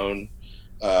well known.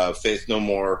 Faith No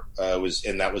More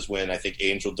and that was when I think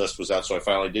Angel Dust was out, so I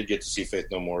finally did get to see Faith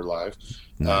No More live.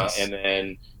 Nice. And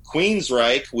then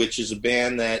Queensryche, which is a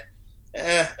band that,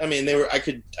 I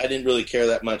didn't really care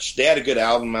that much. They had a good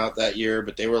album out that year,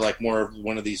 but they were like more of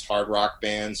one of these hard rock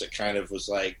bands that kind of was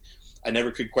like, I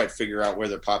never could quite figure out where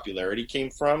their popularity came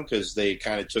from, because they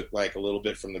kind of took like a little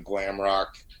bit from the glam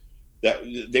rock. That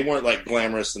they weren't like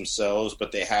glamorous themselves,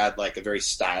 but they had like a very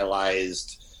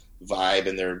stylized vibe,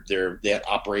 and they had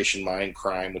Operation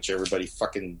Mindcrime, which everybody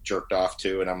fucking jerked off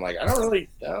to, and I'm like, I don't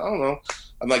know.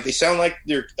 I'm like, they sound like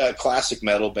they're a classic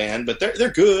metal band, but they're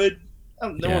good.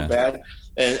 They weren't bad.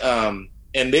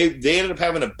 And they ended up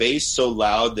having a bass so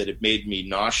loud that it made me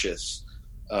nauseous.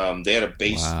 They had a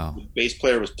bass. Wow. The bass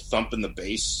player was thumping the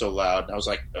bass so loud, and I was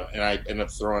like, and I ended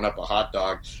up throwing up a hot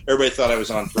dog. Everybody thought I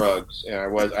was on drugs, and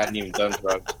I hadn't even done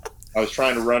drugs. I was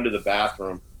trying to run to the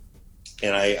bathroom,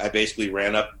 and I basically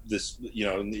ran up this. You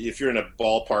know, if you're in a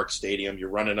ballpark stadium, you're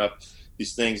running up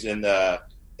these things, and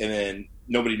then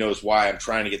nobody knows why I'm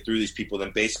trying to get through these people.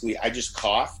 Then basically, I just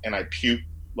cough and I puke.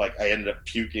 Like, I ended up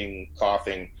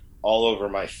coughing all over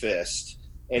my fist.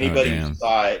 Anybody who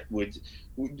saw it would.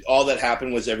 All that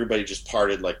happened was everybody just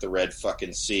parted like the Red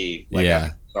fucking sea.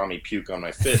 Like, saw me puke on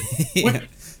my fist.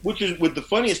 Which is what the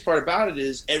funniest part about it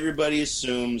is, everybody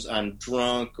assumes I'm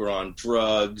drunk or on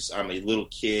drugs. I'm a little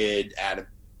kid at a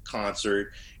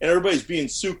concert, and everybody's being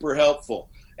super helpful.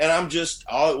 And I'm just,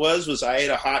 all it was I ate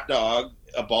a hot dog,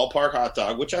 a ballpark hot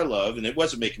dog, which I love, and it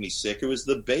wasn't making me sick. It was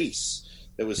the bass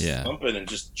that was thumping and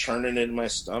just churning it in my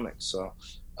stomach. So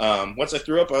once I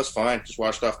threw up, I was fine. Just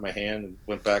washed off my hand and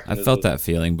went back. I felt that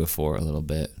feeling before a little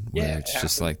bit, where it's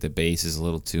just like the bass is a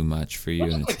little too much for you,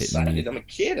 and it's hitting you. I'm a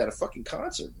kid at a fucking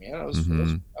concert, man. I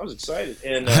was excited,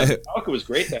 and Metallica was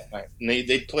great that night. And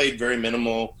they played very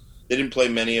minimal. They didn't play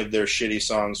many of their shitty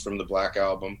songs from the Black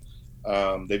Album.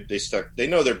 They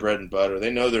know their bread and butter.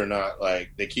 They know they're not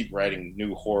like, they keep writing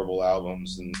new horrible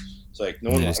albums, and It's like no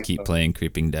And one they just likes keep them. playing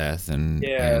Creeping Death and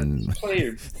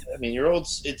Play. I mean, your old.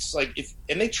 It's like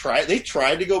they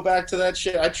tried to go back to that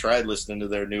shit. I tried listening to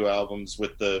their new albums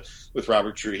with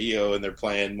Robert Trujillo, and they're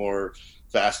playing more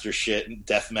faster shit,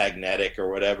 Death Magnetic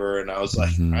or whatever, and I was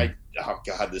like, oh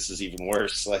god, this is even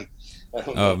worse. Like, I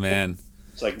don't know. Oh man.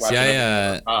 It's like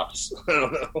watching Pops. I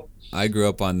don't know. I grew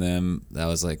up on them. That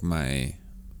was like my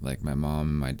mom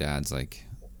and my dad's like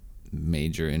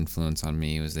major influence on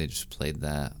me was they just played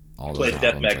that all the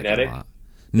Death Magnetic. Like,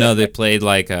 no, they played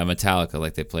like Metallica,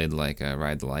 like they played like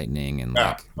Ride the Lightning and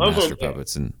like Master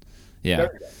Puppets and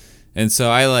and so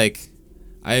I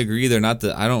agree. They're not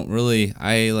I don't really.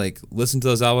 I like listen to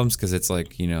those albums because it's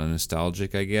like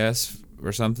nostalgic, I guess,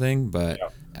 or something. But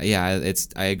I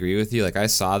agree with you. Like I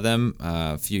saw them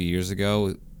a few years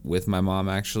ago with my mom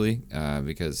actually,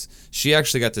 because she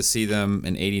actually got to see them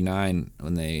in '89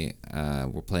 when they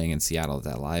were playing in Seattle at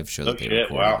that live show that they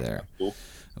recorded there, cool.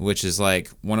 Which is like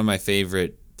one of my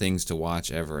favorite things to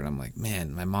watch ever. And I'm like,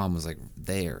 man, my mom was like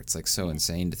there. It's like so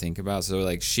insane to think about. So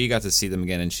like she got to see them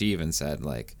again, and she even said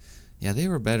like, yeah, they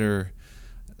were better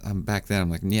back then. I'm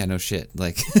like, yeah, no shit.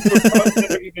 Like,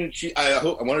 I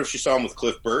wonder if she saw him with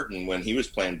Cliff Burton when he was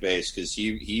playing bass, because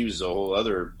he was a whole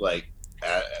other like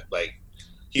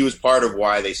he was part of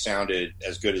why they sounded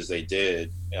as good as they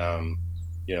did,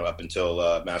 up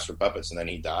until Master Puppets, and then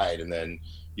he died, and then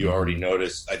you already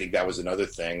noticed. I think that was another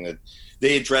thing that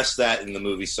they addressed that in the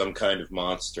movie Some Kind of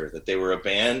Monster, that they were a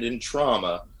band in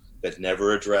trauma that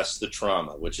never addressed the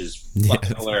trauma, which is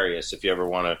fucking hilarious if you ever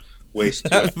want to waste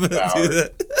 2 hours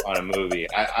on a movie.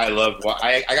 I loved.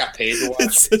 I got paid to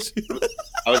watch.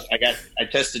 I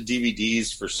tested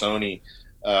DVDs for Sony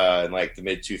in like the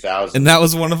mid 2000s, and that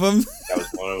was one of them. That was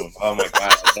one of them. Oh my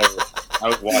god! I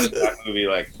was watching that movie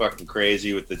like fucking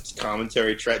crazy with the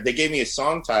commentary track. They gave me a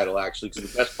song title actually,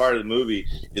 because the best part of the movie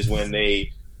is when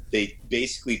they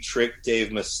basically tricked Dave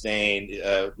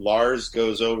Mustaine. Lars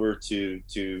goes over to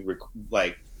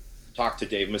like talk to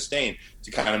Dave Mustaine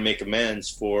to kind of make amends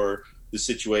for the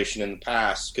situation in the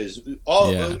past, because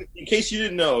in case you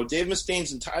didn't know, Dave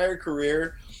Mustaine's entire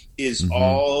career is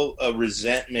all a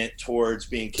resentment towards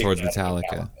being kicked out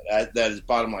Metallica. That is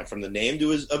bottom line, from the name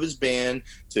of his band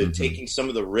to taking some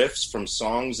of the riffs from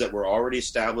songs that were already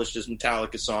established as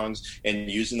Metallica songs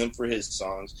and using them for his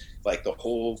songs. Like the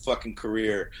whole fucking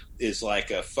career is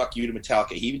like a fuck you to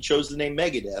Metallica. He even chose the name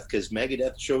Megadeth because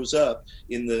Megadeth shows up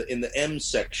in the M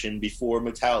section before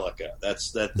Metallica.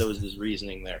 That was his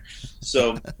reasoning there.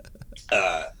 So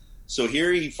so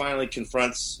here he finally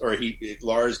confronts, or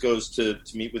Lars goes to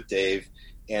meet with Dave,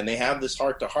 and they have this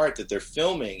heart-to-heart that they're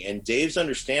filming, and Dave's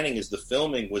understanding is the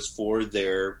filming was for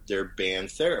their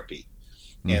band therapy,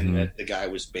 and that the guy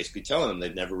was basically telling them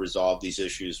they've never resolved these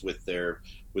issues with their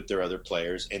other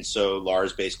players, and so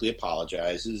Lars basically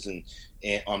apologizes and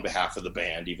on behalf of the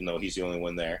band, even though he's the only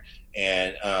one there,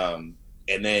 and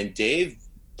then Dave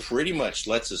pretty much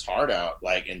lets his heart out,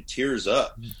 like, and tears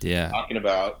up, talking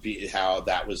about how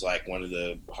that was like one of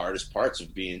the hardest parts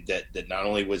of being that not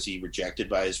only was he rejected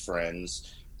by his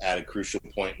friends at a crucial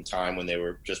point in time when they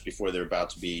were just before they were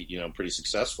about to be pretty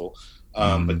successful,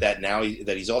 but that now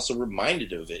that he's also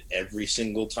reminded of it every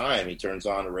single time he turns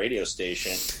on a radio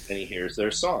station and he hears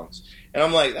their songs. And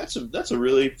I'm like, that's a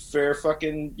really fair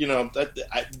fucking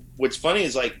what's funny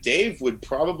is like Dave would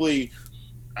probably,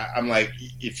 I'm like,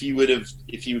 if he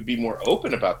would be more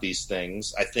open about these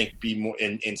things, I think be more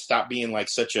and stop being like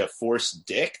such a forced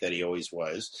dick that he always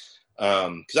was.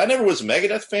 Because I never was a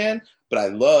Megadeth fan, but I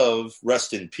love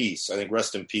Rust in Peace. I think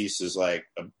Rust in Peace is like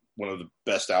one of the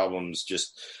best albums,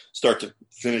 just start to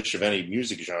finish, of any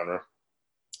music genre.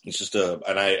 It's just and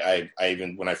I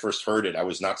even when I first heard it, I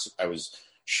was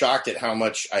shocked at how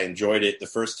much I enjoyed it the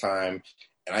first time.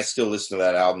 And I still listen to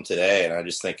that album today, and I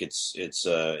just think it's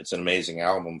an amazing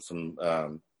album.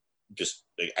 From just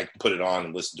I can put it on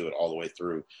and listen to it all the way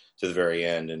through to the very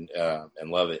end, and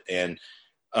love it. And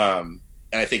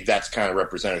I think that's kind of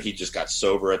representative. He just got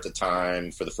sober at the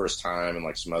time for the first time, and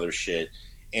like some other shit.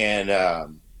 And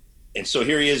so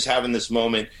here he is having this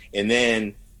moment, and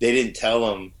then they didn't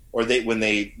tell him, or when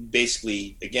they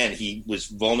basically, again, he was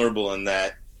vulnerable in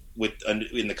that.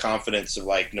 In the confidence of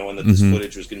like knowing that this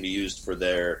footage was going to be used for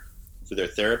their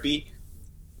therapy,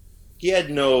 he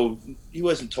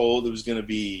wasn't told it was going to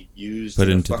be used, put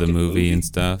into the movie and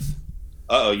stuff.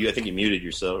 I think you muted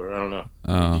yourself, or I don't know.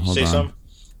 Oh, Did you hold say on. something?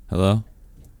 Hello,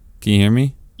 can you hear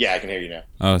me? Yeah, I can hear you now.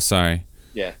 Oh, sorry.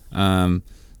 Yeah.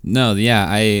 No, yeah,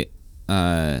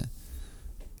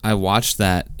 I watched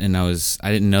that, and I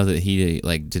didn't know that he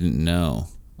like didn't know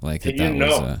like that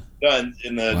was wow.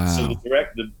 So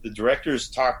the directors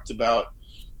talked about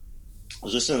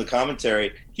was listening to the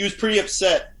commentary. He was pretty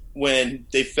upset when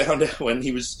they found out, when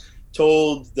he was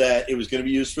told that it was going to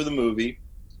be used for the movie.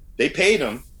 They paid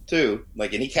him too,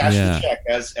 like, and he cashed the check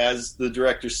as the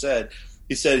director said.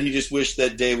 He said he just wished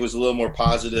that Dave was a little more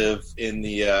positive in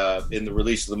the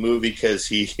release of the movie, because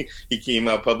he came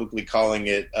out publicly calling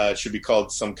it should be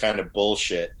called some kind of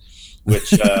bullshit.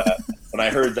 Which when I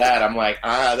heard that, I'm like,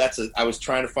 I was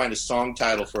trying to find a song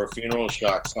title for a Funeral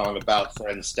Shock song about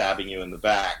friends stabbing you in the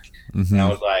back, and I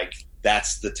was like,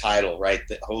 that's the title, right?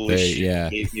 Holy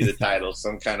shit, gave me the title,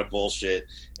 some kind of bullshit,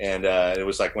 and it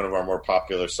was like one of our more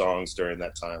popular songs during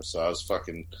that time. So I was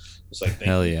like,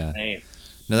 hell yeah.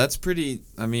 No, that's pretty.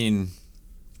 I mean,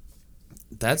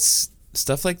 that's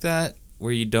stuff like that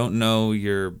where you don't know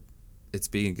it's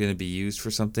going to be used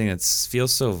for something. It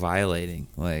feels so violating.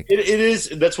 Like it is.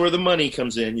 That's where the money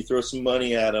comes in. You throw some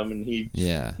money at him, and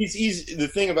he's the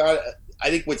thing about it. I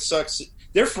think what sucks.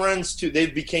 They're friends too. They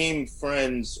became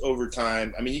friends over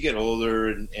time. I mean, you get older,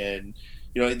 and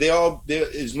you know, they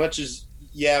as much as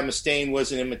Mustaine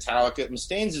wasn't in Metallica.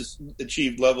 Mustaine's has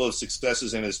achieved level of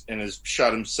successes and has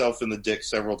shot himself in the dick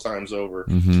several times over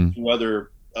to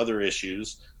other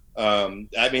issues.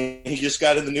 I mean, he just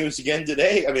got in the news again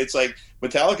today. I mean, it's like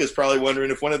Metallica's probably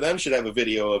wondering if one of them should have a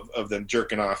video of them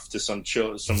jerking off to some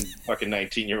fucking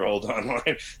 19-year-old online.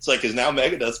 It's like, because now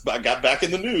Megadeth got back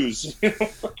in the news.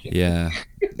 Yeah,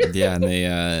 and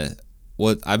they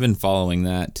I've been following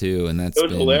that too, and that's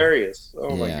been hilarious.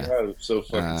 Oh my god, it's so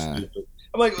fucking stupid.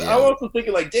 I'm like, I'm also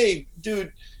thinking like, Dave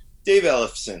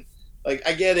Ellefson. Like,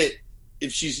 I get it.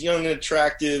 If she's young and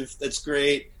attractive, that's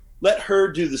great. Let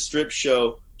her do the strip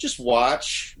show. Just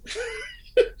watch.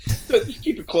 Just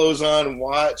keep your clothes on and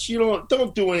watch. You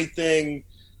don't do anything.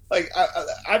 Like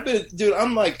I've been, dude.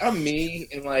 I'm me,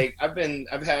 and like I've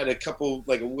had a couple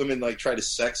like women like try to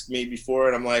sext me before,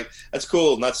 and I'm like, that's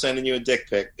cool. I'm not sending you a dick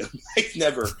pic. Like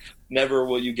never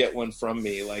will you get one from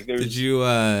me. Like, did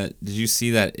you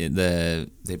see that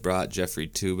they brought Jeffrey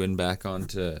Toobin back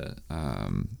onto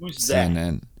who's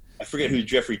CNN? That? I forget who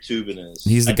Jeffrey Toobin is.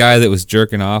 He's the guy that was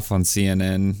jerking off on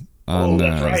CNN on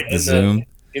the Zoom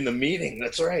in the meeting.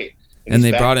 That's right. And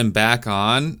they brought him back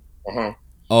on. Uh-huh.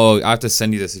 Oh, I have to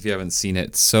send you this if you haven't seen it.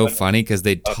 It's so funny because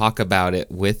they talk about it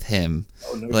with him,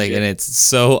 and it's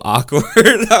so awkward.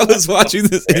 I was watching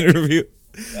this interview,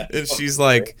 and she's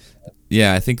like,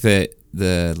 "Yeah, I think that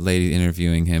the lady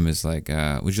interviewing him is like,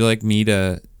 would you like me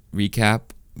to recap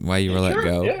why you were let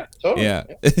go?" Yeah, totally. Yeah.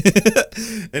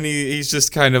 And he's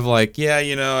just kind of like, "Yeah,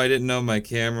 you know, I didn't know my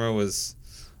camera was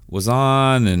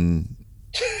on," and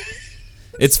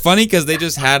it's funny because they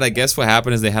just had, I guess what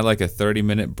happened is they had like a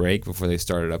 30-minute break before they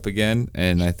started up again,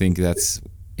 and I think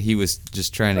he was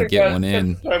just trying to get one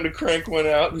in. Time to crank one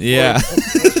out. Yeah.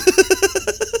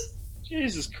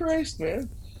 Jesus Christ, man.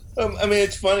 I mean,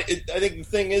 it's funny. I think the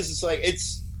thing is, it's like,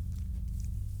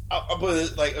 I'll put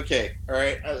it like, okay, all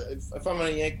right, if I'm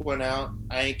gonna yank one out,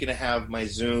 I ain't gonna have my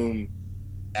Zoom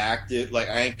active. Like,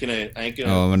 I ain't gonna.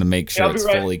 Oh, I'm gonna make sure it's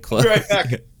fully closed. I'll be right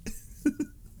back.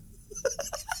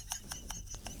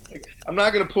 I'm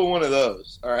not gonna pull one of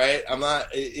those. All right, I'm not.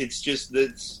 It's just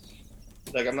that's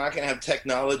like, I'm not gonna have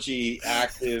technology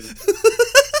active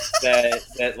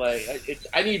that like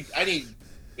I need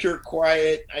pure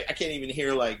quiet. I can't even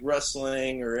hear like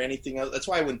rustling or anything else. That's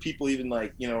why when people even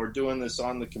like, you know, are doing this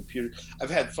on the computer, I've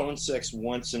had phone sex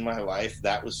once in my life.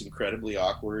 That was incredibly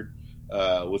awkward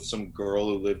with some girl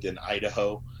who lived in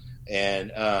Idaho,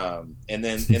 and then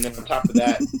on top of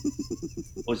that,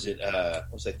 what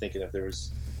was I thinking of? There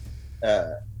was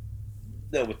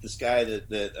no, with this guy that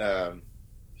the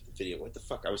video. What the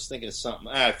fuck? I was thinking of something.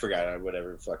 I forgot.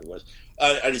 Whatever the fuck it was.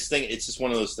 I just think it's just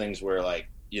one of those things where, like,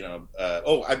 you know.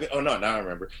 Now I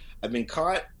remember. I've been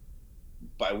caught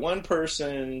by one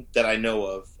person that I know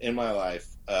of in my life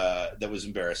that was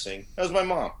embarrassing. That was my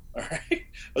mom. All right. I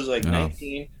was like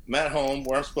 19. I'm at home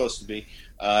where I'm supposed to be.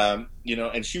 You know,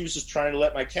 and she was just trying to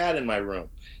let my cat in my room.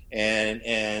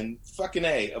 And fucking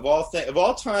A, of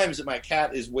all times that my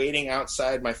cat is waiting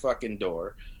outside my fucking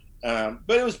door. But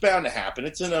it was bound to happen.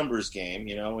 It's a numbers game,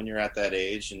 you know, when you're at that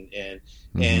age. And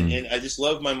I just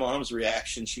love my mom's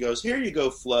reaction. She goes, "Here you go,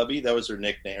 Flubby." That was her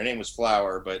nickname. Her name was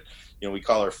Flower, but, you know, we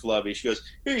call her Flubby. She goes,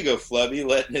 "Here you go,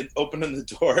 Flubby," opening the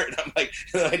door. And I'm like,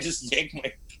 and I just yank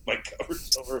my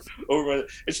covers over my,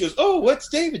 and she goes, "Oh, what's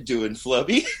David doing,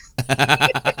 Flubby?"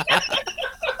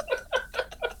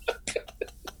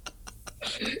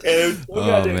 And it was so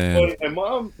goddamn funny. My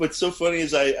mom, what's so funny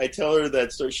is I tell her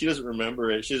that story. She doesn't remember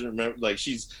it. She doesn't remember, like,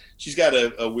 she's got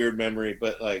a weird memory,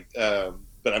 but like,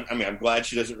 but I'm glad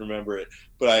she doesn't remember it.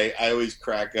 But I always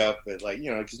crack up at, like,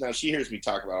 you know, because now she hears me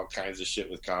talk about all kinds of shit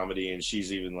with comedy, and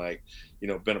she's even like,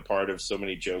 been a part of so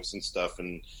many jokes and stuff.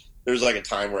 And there's like a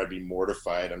time where I'd be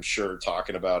mortified, I'm sure,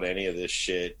 talking about any of this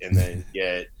shit. And then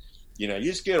you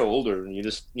just get older and you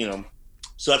just,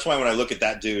 so that's why when I look at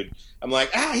that dude, I'm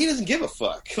like, he doesn't give a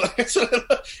fuck. It's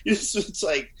like, he's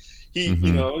like,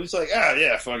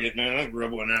 yeah, fuck it, man. I'll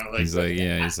rub one out. He's like,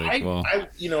 he's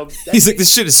like,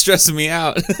 this shit is stressing me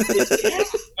out.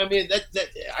 I mean,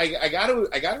 I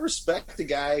gotta respect the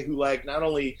guy who, like, not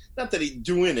that he's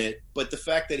doing it, but the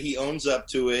fact that he owns up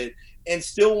to it and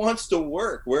still wants to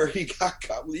work where he got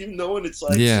caught, even knowing it's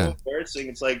like so embarrassing.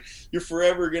 It's like, you're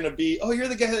forever gonna be, you're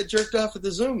the guy that jerked off at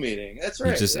the Zoom meeting. That's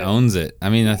right. He just owns it. I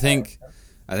mean, I think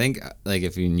like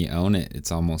if you own it,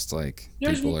 it's almost like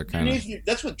people are kind of.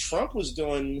 That's what Trump was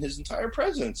doing his entire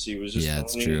presidency. Was just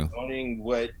owning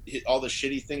all the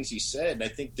shitty things he said. And I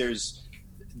think that's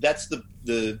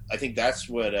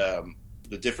what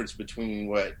the difference between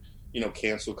what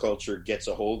cancel culture gets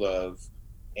a hold of,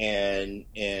 and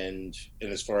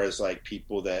as far as like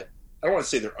people that, I don't want to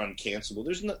say they're uncancelable.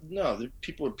 There's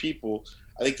people are people.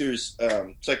 I think there's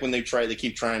it's like when they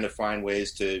keep trying to find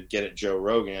ways to get at Joe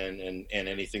Rogan and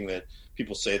anything that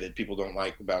people say that people don't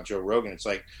like about Joe Rogan. It's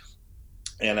like,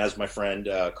 and as my friend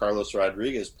Carlos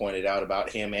Rodriguez pointed out about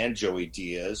him and Joey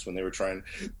Diaz when they were trying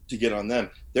to get on them,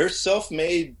 they're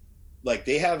self-made. Like,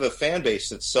 they have a fan base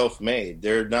that's self-made.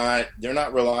 They're not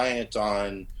reliant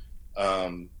on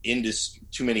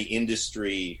too many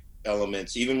industry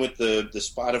elements. Even with the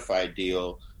Spotify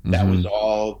deal, that was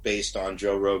all based on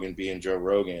Joe Rogan being Joe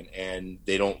Rogan, and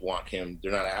they don't want him.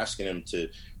 They're not asking him to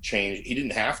change. He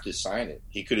didn't have to sign it.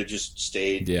 He could have just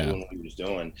stayed doing what he was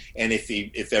doing. And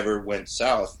if ever went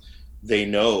south, they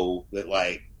know that,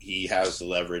 like, he has the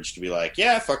leverage to be like,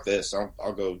 yeah, fuck this.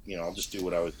 I'll go. I'll just do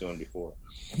what I was doing before.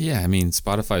 Yeah, I mean,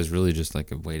 Spotify is really just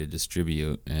like a way to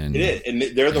distribute, and it is,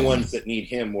 and they're the ones that need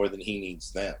him more than he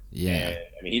needs them. Yeah, and,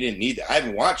 I mean, he didn't need that. I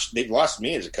haven't watched. They've lost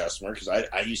me as a customer because I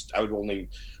would only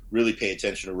really pay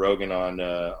attention to Rogan on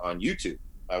YouTube.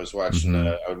 I was watching.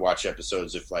 I would watch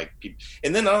episodes if like people,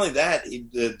 and then not only that,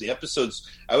 the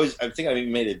episodes. I think I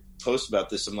even made a post about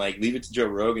this. I'm like, leave it to Joe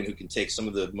Rogan, who can take some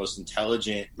of the most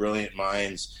intelligent, brilliant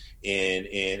minds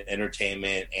in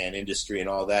entertainment and industry and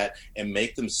all that, and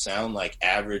make them sound like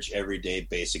average, everyday,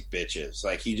 basic bitches.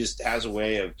 Like, he just has a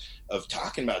way of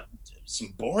talking about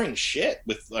some boring shit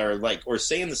or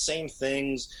saying the same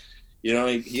things. He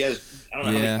has, I don't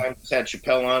know how many times he's had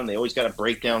Chappelle on, and they always got to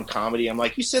break down comedy. I'm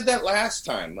like, you said that last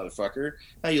time, motherfucker.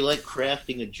 How you like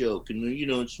crafting a joke, and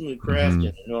it's really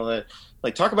crafting and all that.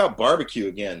 Like, talk about barbecue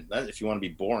again, if you want to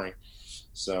be boring.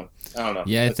 So, I don't know.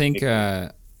 Yeah,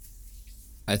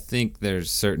 I think there's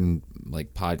certain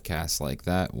like podcasts like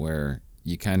that where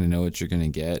you kind of know what you're going to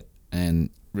get, and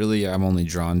really I'm only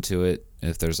drawn to it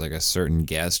if there's like a certain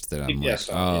guest that I'm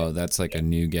that's like a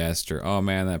new guest, or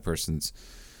man, that person's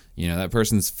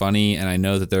funny, and I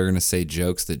know that they're going to say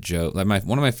jokes that Joe, like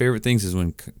one of my favorite things is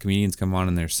when comedians come on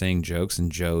and they're saying jokes and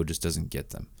Joe just doesn't get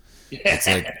them. It's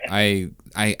like I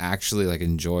actually like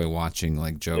enjoy watching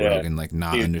like Joe Rogan like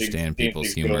not understand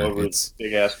people's humor. It's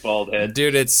big ass bald head,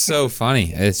 dude. It's so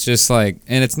funny. It's just like,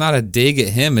 and it's not a dig at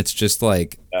him. It's just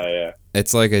like,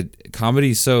 it's like a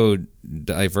comedy so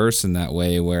diverse in that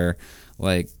way where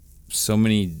like so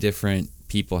many different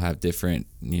people have different,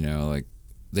 like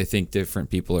they think different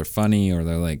people are funny, or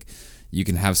they're like, you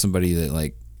can have somebody that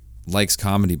like likes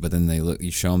comedy, but then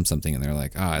you show them something and they're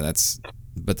like,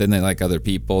 but then they like other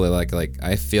people. They like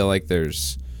I feel like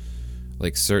there's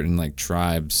like certain like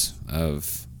tribes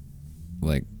of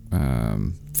like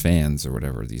fans or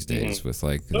whatever these days with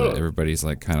like everybody's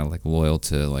like kind of like loyal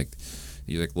to like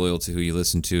you like loyal to who you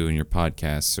listen to in your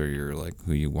podcasts, or you're like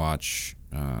who you watch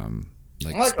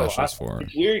like specials for.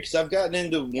 It's weird because I've gotten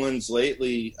into ones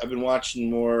lately. I've been watching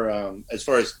more as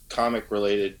far as comic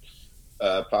related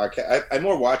podcast. I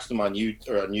more watch them on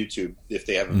YouTube if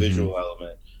they have a visual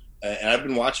element. And I've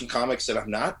been watching comics that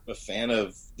I'm not a fan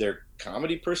of their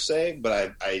comedy per se,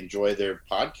 but I enjoy their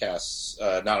podcasts.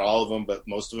 Not all of them, but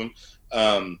most of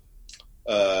them.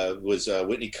 Was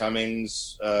Whitney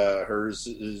Cummings. Hers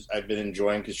I've been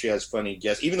enjoying because she has funny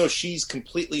guests, even though she's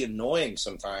completely annoying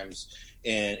sometimes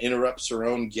and interrupts her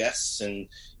own guests and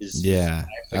is. Yeah,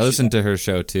 I listen to her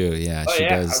show too. Yeah, she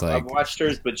does. I've watched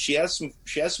hers, but she has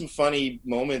some funny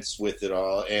moments with it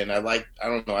all, and I like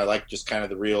just kind of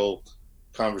the real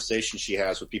conversation she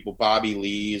has with people. Bobby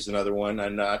Lee is another one.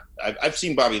 I've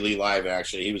seen Bobby Lee live,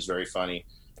 actually. He was very funny.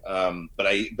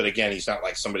 But again, he's not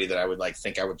like somebody that I would like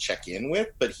think I would check in with,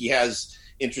 but he has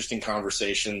interesting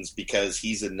conversations because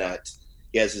he's a nut.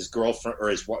 He has his girlfriend or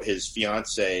his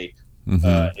fiance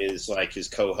is like his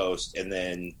co-host, and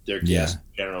then their guests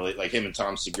generally, like him and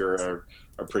Tom Segura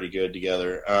are pretty good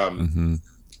together. And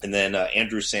then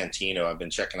Andrew Santino, I've been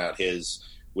checking out his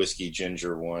Whiskey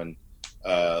Ginger one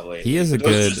lately. He is a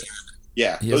good.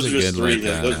 Those are just three.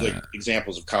 Those are like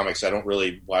examples of comics. I don't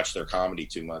really watch their comedy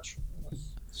too much.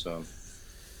 So,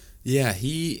 yeah,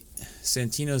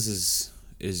 Santino's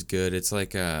is good. It's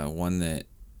like one that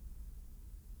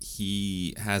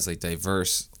he has like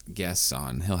diverse guests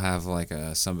on. He'll have like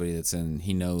somebody that's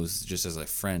he knows just as a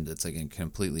friend that's like a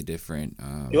completely different.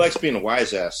 He likes being a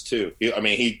wise ass too.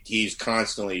 He's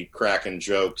constantly cracking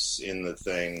jokes in the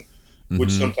thing,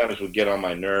 which sometimes would get on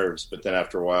my nerves. But then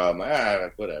after a while, I'm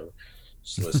like, whatever.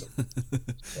 Just listen.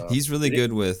 So, he's really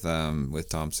good with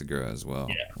Tom Segura as well.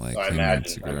 Yeah, like I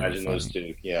imagine those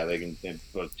two. Yeah, they're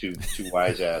both two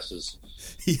wise asses.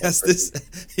 He has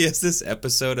this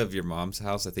episode of Your Mom's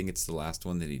House. I think it's the last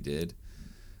one that he did,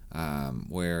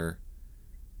 where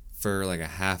for like a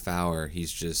half hour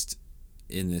he's just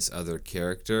in this other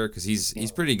character because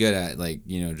he's pretty good at like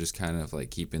just kind of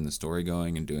like keeping the story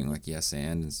going and doing like yes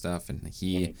and stuff, and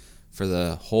he. For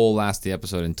the whole the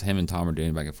episode, and him and Tom are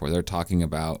doing back and forth. They're talking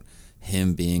about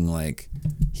him being like,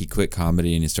 he quit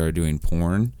comedy and he started doing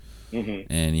porn.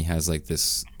 And he has like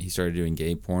this, he started doing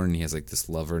gay porn, and he has like this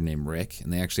lover named Rick.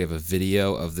 And they actually have a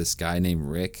video of this guy named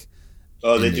Rick.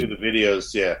 Oh, they do the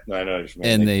videos. Yeah. No, I know.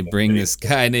 And they bring this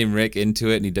guy named Rick into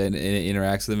it, and he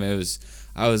interacts with him.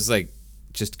 I was like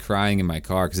just crying in my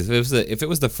car because if it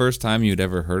was the first time you'd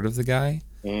ever heard of the guy,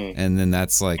 and then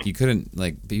that's like you couldn't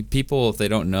like people if they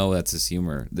don't know that's his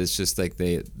humor. It's just like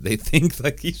they think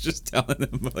like he's just telling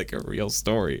them like a real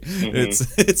story.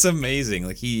 It's amazing.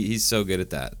 Like he's so good at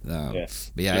that.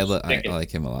 But yeah, I like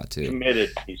him a lot too.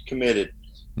 He's committed.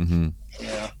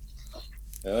 Yeah.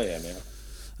 Oh yeah,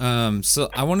 man. So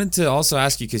I wanted to also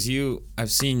ask you because I've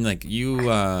seen like you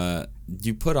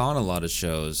put on a lot of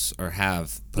shows or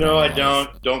have. No, I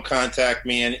don't. Don't contact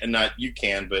me, and not you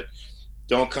can, but.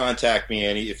 Don't contact me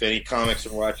if any comics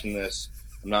are watching this.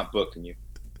 I'm not booking you.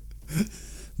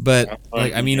 But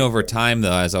like over time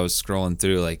though, as I was scrolling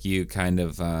through, like you kind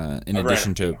of in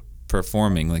addition to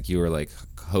performing, like you were like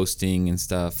hosting and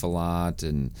stuff a lot.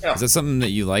 And is that something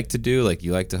that you like to do? Like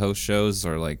you like to host shows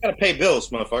or like? Gotta pay bills,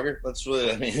 motherfucker. That's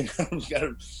really. You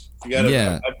gotta.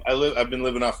 Yeah. I've been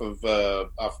living off of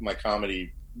my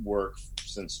comedy work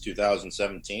since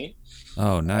 2017.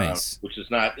 Oh, nice. Which is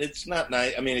not. It's not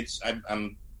nice. I mean,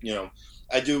 I'm.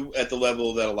 I do at the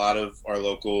level that a lot of our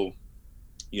local,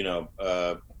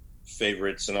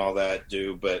 favorites and all that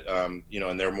do, but and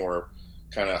they're more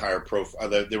kind of higher profile.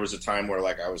 There was a time where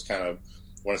like I was kind of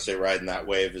want to say riding that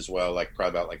wave as well, like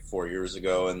probably about like 4 years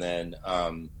ago, and then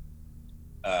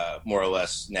more or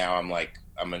less now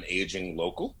I'm an aging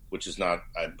local, which is not.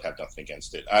 I have nothing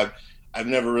against it. I've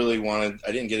never really wanted.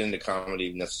 I didn't get into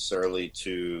comedy necessarily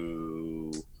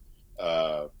to.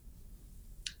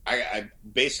 I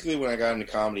basically when I got into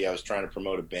comedy, I was trying to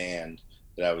promote a band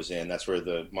that I was in. That's where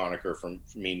the moniker from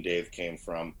Mean Dave came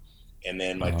from. And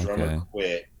then my drummer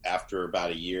quit after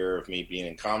about a year of me being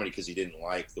in comedy because he didn't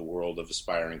like the world of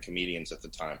aspiring comedians at the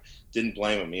time. Didn't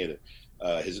blame him either.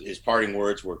 His parting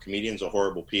words were, "Comedians are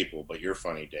horrible people, but you're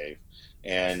funny, Dave."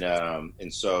 And I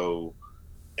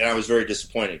was very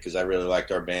disappointed because I really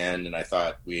liked our band, and I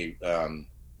thought we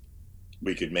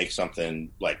could make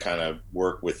something like kind of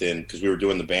work within, because we were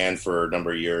doing the band for a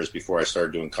number of years before I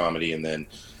started doing comedy, and then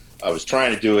I was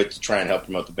trying to do it to try and help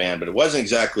promote the band, but it wasn't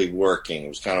exactly working. It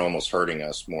was kind of almost hurting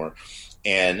us more.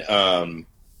 And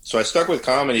so I stuck with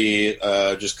comedy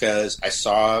just because I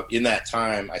saw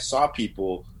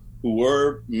people who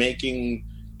were making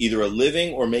either a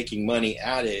living or making money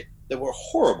at it that were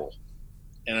horrible.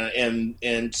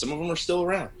 And some of them are still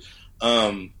around.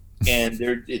 And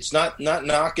it's not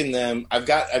knocking them.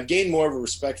 I've gained more of a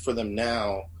respect for them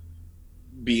now,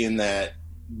 being that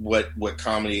what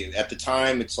comedy at the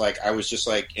time, it's like I was just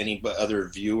like any other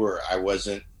viewer. I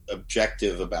wasn't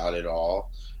objective about it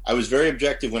all. I was very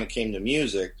objective when it came to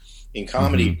music. In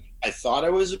comedy, I thought I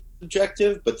was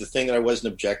objective, but the thing that I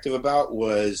wasn't objective about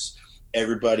was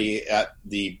everybody at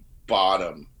the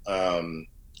bottom.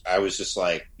 I was just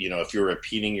like, if you're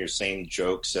repeating your same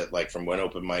jokes at like from one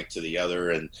open mic to the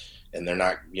other, and they're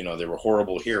not, they were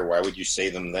horrible here, why would you say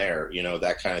them there?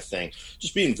 That kind of thing.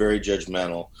 Just being very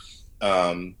judgmental.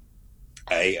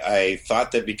 I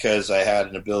thought that because I had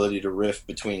an ability to riff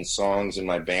between songs in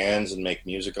my bands and make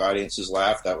music audiences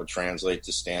laugh, that would translate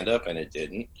to stand-up, and it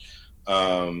didn't.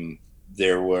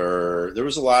 There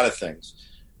was a lot of things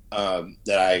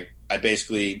that I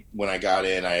basically, when I got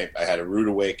in, I had a rude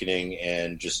awakening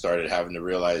and just started having to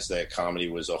realize that comedy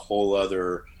was a whole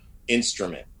other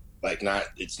instrument. Like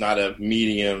it's not a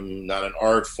medium, not an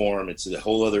art form. It's a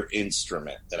whole other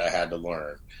instrument that I had to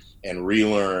learn and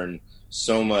relearn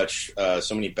so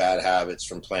many bad habits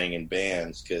from playing in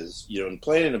bands. Because, you know,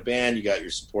 playing in a band, you got your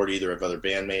support either of other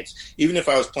bandmates. Even if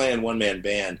I was playing one-man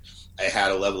band, I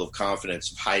had a level of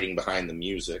confidence of hiding behind the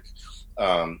music.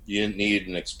 You didn't need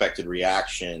an expected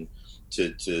reaction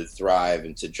to thrive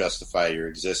and to justify your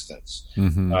existence.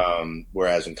 Mm-hmm.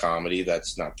 Whereas in comedy,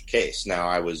 that's not the case. Now,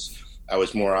 I was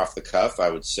more off the cuff. I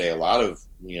would say a lot of,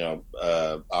 you know,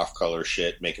 off-color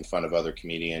shit, making fun of other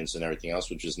comedians and everything else,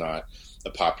 which is not a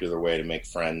popular way to make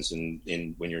friends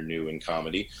in when you're new in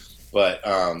comedy. But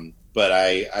I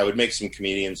would make some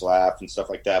comedians laugh and stuff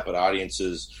like that. But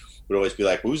audiences would always be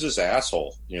like, "Who's this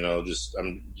asshole?" You know,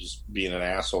 I'm just being an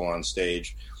asshole on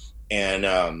stage,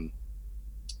 and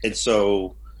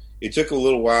so it took a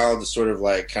little while to sort of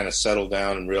like kind of settle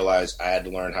down and realize I had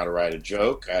to learn how to write a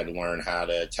joke. I had to learn how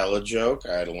to tell a joke.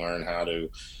 I had to learn how to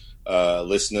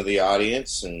listen to the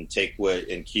audience and keep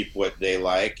what they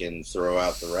like and throw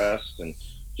out the rest, and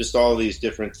just all these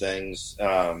different things.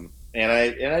 And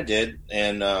I did.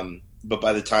 But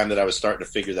by the time that I was starting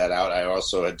to figure that out, I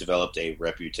also had developed a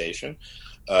reputation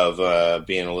of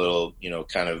being a little, you know,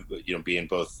 kind of, you know, being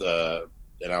both an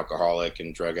alcoholic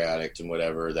and drug addict and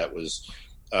whatever. That was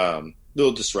a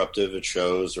little disruptive at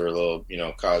shows, or a little, you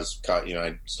know, cause you know,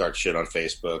 I'd start shit on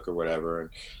Facebook or whatever and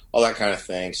all that kind of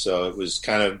thing. So it was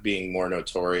kind of being more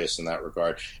notorious in that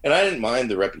regard. And I didn't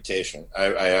mind the reputation.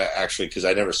 I actually, because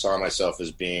I never saw myself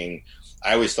as being,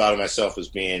 I always thought of myself as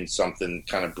being something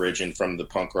kind of bridging from the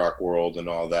punk rock world and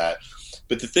all that.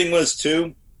 But the thing was,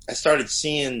 too, I started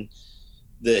seeing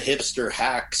the hipster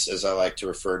hacks, as I like to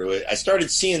refer to it. I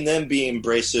started seeing them being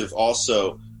abrasive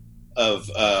also of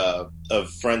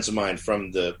friends of mine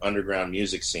from the underground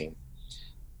music scene.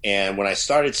 And when I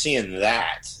started seeing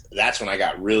that, that's when I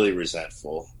got really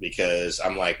resentful, because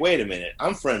I'm like, wait a minute,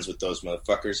 I'm friends with those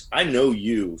motherfuckers. I know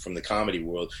you from the comedy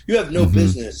world. You have no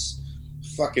business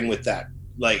fucking with that.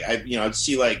 Like, I'd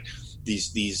see like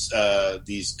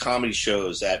these comedy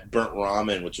shows at Burnt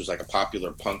Ramen, which was like a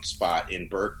popular punk spot in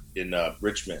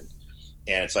Richmond,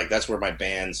 and it's like that's where my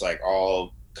band's like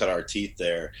all cut our teeth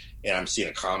there, and I'm seeing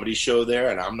a comedy show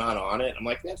there, and I'm not on it. I'm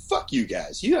like, man, fuck you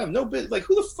guys. You have no bit. Like,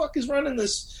 who the fuck is running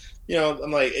this? You know,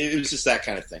 I'm like, it was just that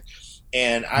kind of thing,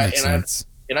 and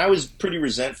I was pretty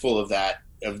resentful of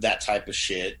that type of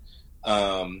shit.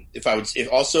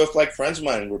 If like friends of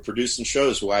mine were producing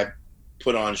shows who I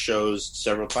put on shows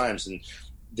several times and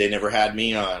they never had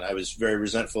me on, I was very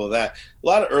resentful of that. A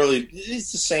lot of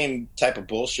it's the same type of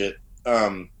bullshit.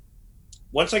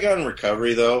 Once I got in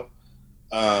recovery, though,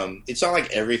 it's not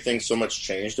like everything so much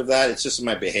changed of that. It's just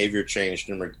my behavior changed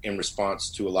in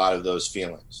response to a lot of those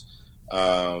feelings.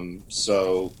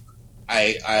 So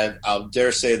I'll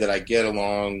dare say that I get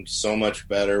along so much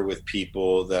better with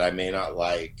people that I may not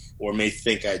like or may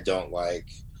think I don't like,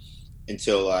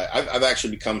 until I've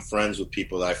actually become friends with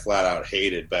people that I flat out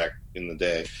hated back in the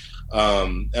day.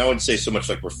 And I wouldn't say so much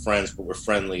like we're friends, but we're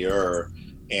friendlier,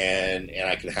 and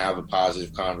I can have a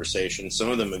positive conversation. Some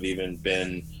of them have even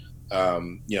been,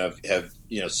 have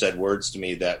said words to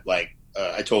me that, like,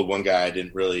 I told one guy I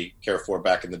didn't really care for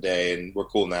back in the day, and we're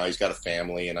cool now. He's got a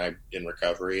family, and I'm in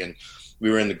recovery. And we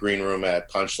were in the green room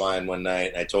at Punchline one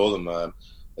night, and I told him,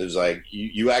 it was like,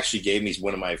 you actually gave me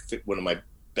one of my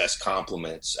best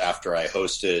compliments after I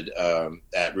hosted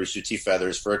at Rooster T.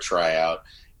 Feathers for a tryout,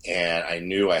 and I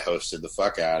knew I hosted the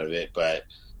fuck out of it. But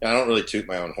I don't really toot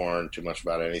my own horn too much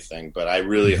about anything, but I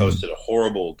really hosted a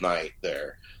horrible night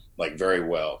there. Like, very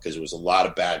well, because it was a lot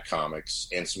of bad comics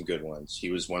and some good ones.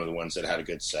 He was one of the ones that had a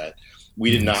good set.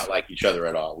 We did not like each other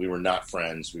at all. We were not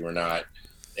friends. We were not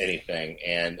anything.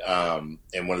 And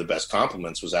one of the best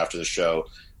compliments was after the show.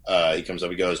 He comes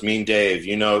up, he goes, "Mean Dave,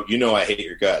 you know I hate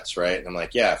your guts, right?" And I'm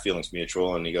like, "Yeah, feelings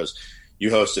mutual." And he goes, "You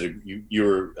hosted you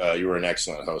were an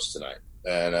excellent host tonight."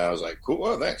 And I was like, "Cool,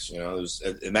 well, thanks."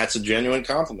 And that's a genuine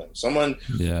compliment. Someone,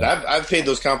 I've paid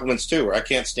those compliments too, where I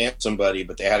can't stand somebody,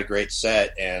 but they had a great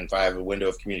set, and if I have a window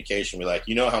of communication, be like,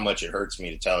 how much it hurts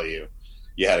me to tell you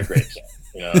had a great set.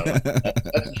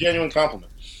 That's a genuine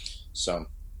compliment. So,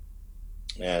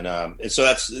 and so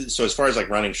as far as like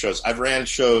running shows, I've ran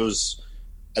shows.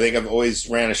 I think I've always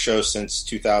ran a show since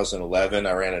 2011.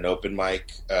 I ran an open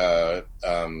mic at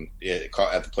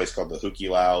the place called the Hookie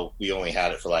Lao. We only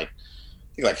had it for like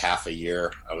half a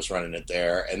year. I was running it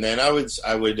there, and then I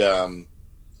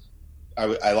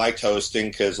liked hosting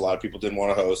because a lot of people didn't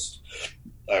want to host.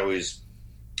 I always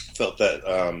felt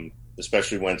that,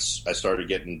 especially once I started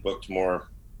getting booked more,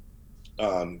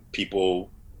 people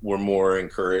were more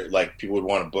encouraged. Like, people would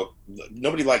want to book.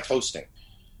 Nobody liked hosting.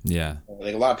 Yeah. I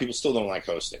think a lot of people still don't like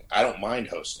hosting. I don't mind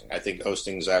hosting. I think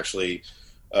hosting is actually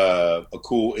a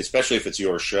cool, especially if it's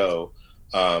your show.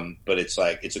 But it's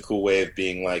a cool way of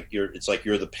being like it's like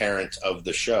you're the parent of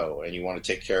the show, and you want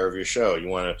to take care of your show. You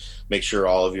want to make sure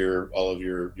all of your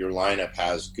lineup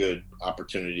has good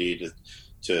opportunity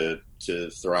to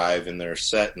thrive in their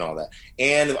set and all that.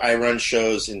 And I run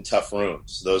shows in tough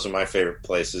rooms. Those are my favorite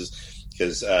places.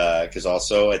 Because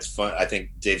also it's fun. I think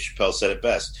Dave Chappelle said it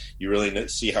best. You really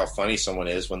see how funny someone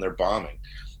is when they're bombing,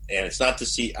 and it's not to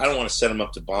see. I don't want to set them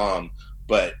up to bomb,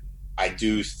 but I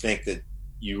do think that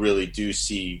you really do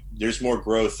see there's more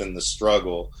growth in the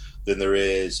struggle than there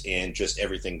is in just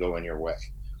everything going your way.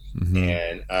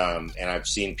 Mm-hmm. And I've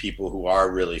seen people who are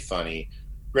really funny.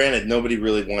 Granted, nobody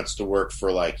really wants to work for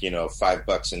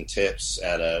 $5 in tips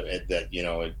at a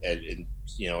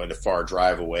far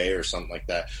drive away or something like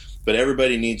that. But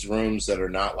everybody needs rooms that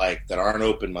aren't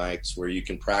open mics where you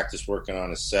can practice working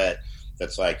on a set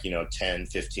that's 10,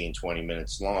 15, 20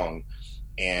 minutes long.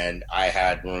 And I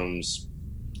had rooms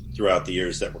throughout the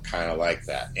years that were kind of like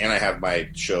that. And I have my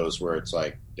shows where it's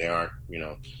like they aren't,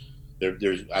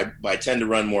 I tend to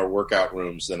run more workout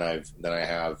rooms than I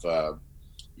have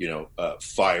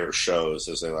fire shows,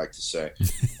 as they like to say.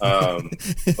 I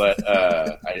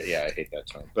hate that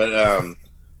term.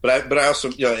 But I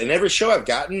also, in every show I've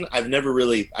gotten, I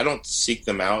don't seek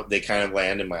them out. They kind of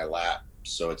land in my lap.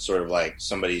 So it's sort of like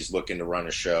somebody's looking to run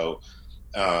a show.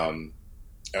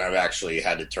 And I've actually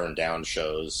had to turn down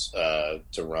shows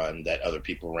to run that other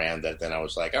people ran that then I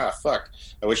was like, fuck,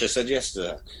 I wish I said yes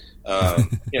to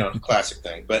that. Classic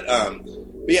thing. But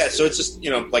yeah, so it's just,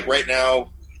 like right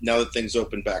now that things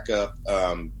open back up,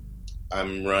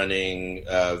 I'm running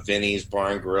Vinny's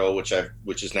Bar and Grill,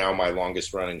 which is now my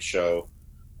longest running show.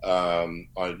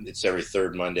 It's every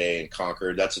third Monday in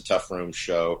Concord. That's a tough room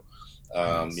show.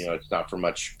 Nice. It's not for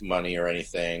much money or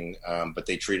anything, but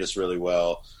they treat us really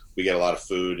well. We get a lot of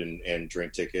food and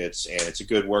drink tickets, and it's a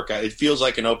good workout. It feels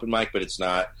like an open mic, but it's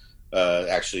not.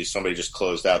 Actually, somebody just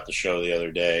closed out the show the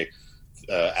other day,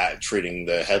 treating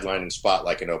the headlining spot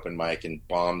like an open mic and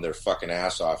bombed their fucking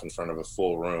ass off in front of a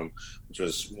full room, which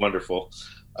was wonderful.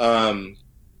 And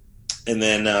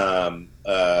then,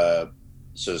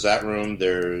 so there's that room.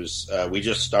 There's we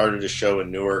just started a show in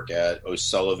Newark at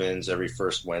O'Sullivan's every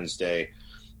first Wednesday,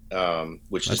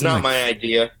 which is not my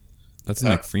idea. That's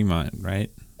in Fremont,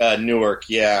 right? Newark,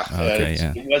 yeah. Okay,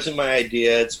 yeah. It wasn't my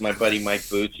idea. It's my buddy Mike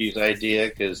Bucci's idea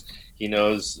because he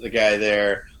knows the guy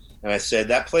there. And I said,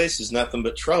 that place is nothing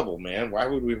but trouble, man. Why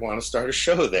would we want to start a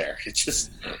show there?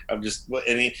 And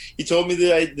he told me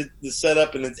the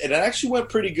setup, and it actually went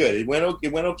pretty good. It went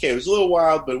okay. It was a little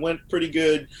wild, but it went pretty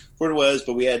good for what it was.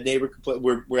 But we had neighbor complaint.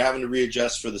 We're having to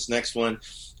readjust for this next one.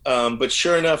 But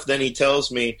sure enough, then he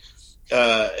tells me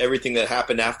everything that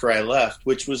happened after I left,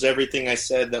 which was everything I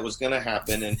said that was going to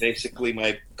happen. And basically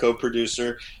my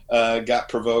co-producer got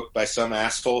provoked by some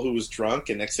asshole who was drunk.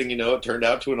 And next thing you know, it turned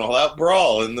out to an all-out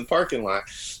brawl in the parking lot,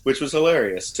 which was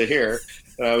hilarious to hear.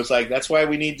 And I was like, that's why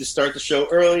we need to start the show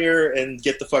earlier and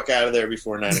get the fuck out of there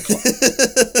before 9 o'clock.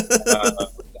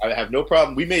 I have no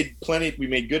problem. We made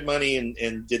good money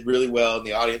and did really well. And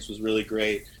the audience was really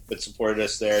great that supported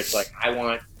us there. It's like, I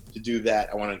want to do that.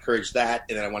 I want to encourage that,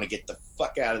 and then I want to get the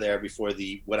fuck out of there before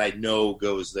what I know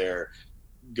goes there.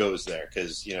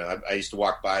 Because I used to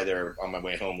walk by there on my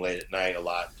way home late at night a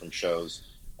lot from shows,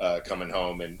 coming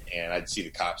home, and I'd see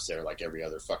the cops there like every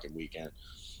other fucking weekend.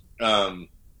 And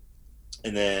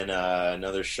then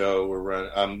another show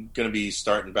I'm going to be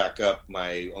starting back up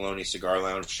my Ohlone Cigar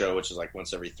Lounge show, which is like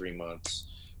once every 3 months,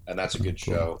 and that's a good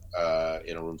show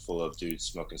in a room full of dudes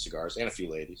smoking cigars and a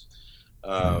few ladies.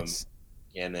 Nice.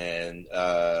 And then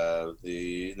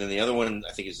the other one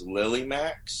I think is Lily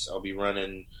Max. I'll be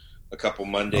running a couple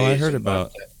Mondays. Oh, I heard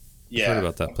about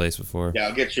that place before. Yeah,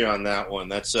 I'll get you on that one.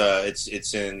 That's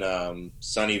it's in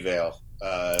Sunnyvale.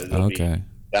 Okay.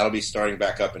 That'll be starting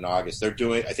back up in August. I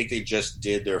think they just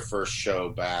did their first show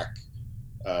back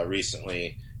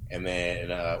recently, and then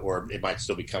or it might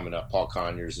still be coming up. Paul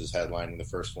Conyers is headlining the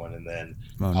first one, and then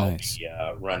I'll be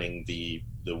running the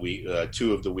week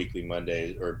 2 of the weekly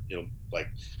Mondays, or I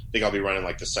think I'll be running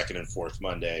like the second and fourth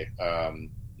Monday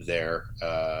there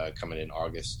coming in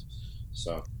August.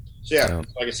 So yeah,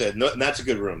 like I said, and that's a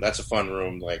good room. That's a fun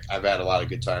room. Like I've had a lot of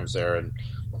good times there, and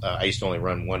I used to only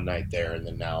run one night there, and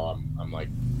then now I'm like,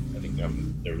 I think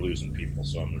they're losing people,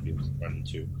 so I'm going to be running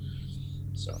 2.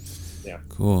 So yeah,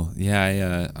 cool.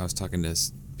 Yeah, I was talking to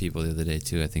people the other day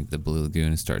too. I think the Blue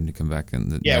Lagoon is starting to come back in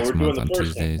the next month on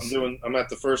Tuesdays. I'm at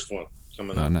the first one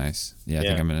coming up. Oh, nice. Yeah, I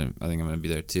think I'm gonna be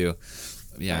there too.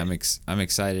 Yeah, I'm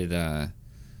excited.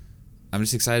 I'm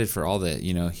just excited for all the,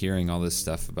 hearing all this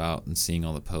stuff about and seeing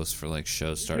all the posts for like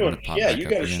shows starting to pop back up. Yeah, you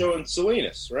got a show in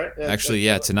Salinas, right?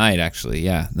 Tonight, actually,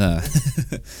 yeah.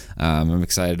 I'm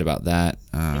excited about that.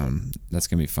 That's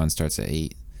gonna be fun. Starts at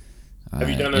 8. Have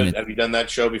you done that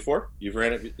show before? You've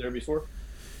ran it there before?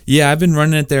 Yeah, I've been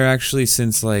running it there actually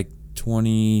since like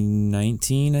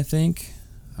 2019, I think.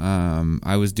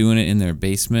 I was doing it in their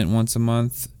basement once a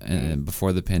month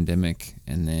before the pandemic,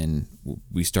 and then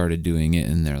we started doing it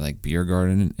in their like beer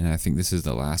garden, and I think this is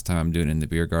the last time I'm doing it in the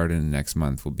beer garden, and next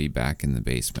month we'll be back in the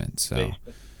basement. So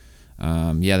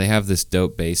they have this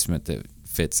dope basement that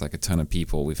fits like a ton of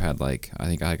people. We've had like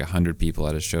 100 people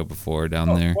at a show before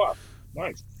down there. Wow.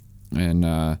 Nice.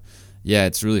 And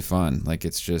it's really fun. Like,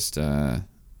 it's just I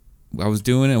was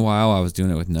doing it while I was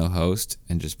doing it with no host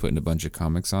and just putting a bunch of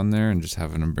comics on there and just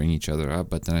having them bring each other up.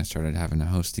 But then I started having a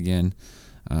host again.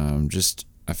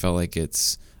 I felt like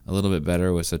it's a little bit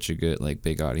better with such a good, like,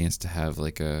 big audience to have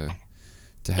like a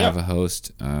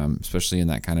host, especially in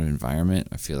that kind of environment.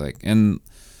 I feel like, and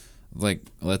like,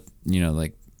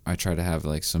 I try to have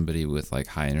like somebody with like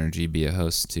high energy be a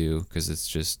host too, because it's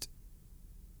just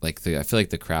like I feel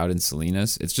like the crowd in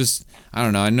Salinas, it's just, I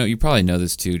don't know. I know you probably know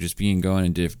this too. Just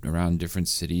going around different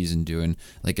cities and doing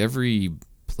like every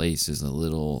place is a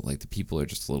little, like the people are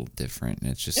just a little different,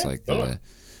 and it's just like the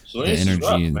energy is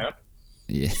rough, and man.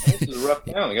 Yeah, This is a rough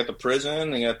town. They got the prison,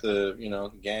 they got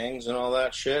the gangs and all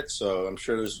that shit. So I'm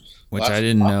sure there's which I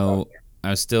didn't know.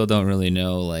 I still don't really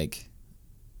know like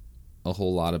a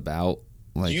whole lot about.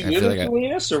 Like, do you live in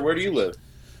Salinas, or where do you live?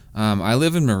 I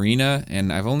live in Marina,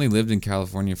 and I've only lived in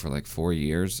California for like 4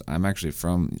 years. I'm actually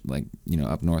from like,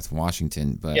 up north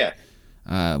Washington, but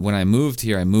when I moved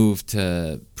here, I moved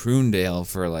to Prunedale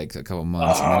for like a couple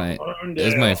months. It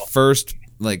was my first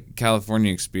like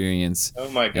California experience. Oh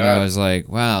my God. And I was like,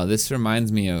 wow, this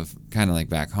reminds me of kind of like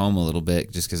back home a little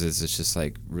bit, just because it's just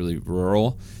like really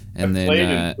rural. And I played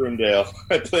in Prunedale.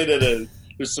 I played at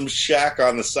there's some shack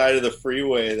on the side of the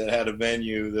freeway that had a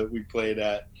venue that we played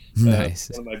at. Nice.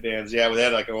 One of my bands. Yeah, we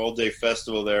had like an all day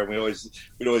festival there, and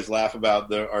we'd always laugh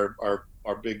about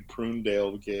our big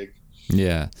Prunedale gig.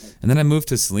 Yeah, and then I moved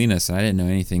to Salinas, and I didn't know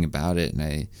anything about it, and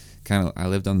I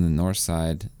lived on the north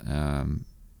side, and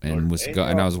I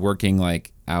was working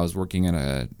as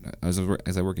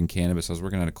I work in cannabis, I was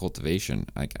working at a cultivation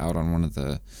like out on one of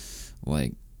the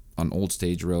like on Old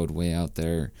Stage Road way out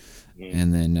there,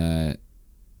 and then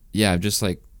I've just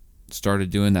like started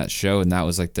doing that show, and that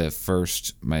was like the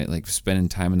first my like spending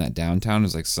time in that downtown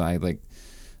was like side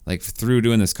like through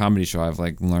doing this comedy show, I've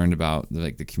like learned about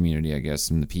like the community, I guess,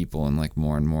 and the people, and like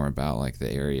more and more about like the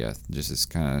area. Just this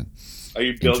kind of. Are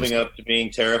you building up to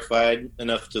being terrified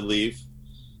enough to leave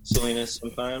Salinas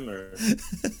sometime, or?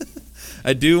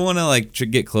 I do want to like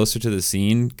get closer to the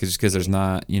scene because there's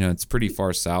not, it's pretty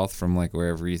far south from like where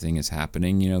everything is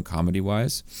happening, comedy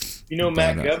wise.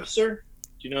 Matt Gubser?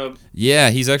 Do you know? Yeah,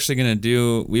 he's actually gonna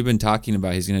do. We've been talking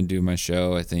about he's gonna do my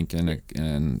show, I think,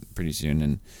 and pretty soon.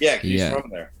 And he's from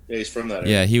there. Yeah, he's from that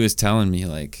area. Yeah, he was telling me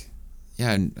like,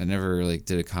 I never like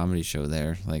did a comedy show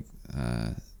there, like,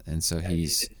 and so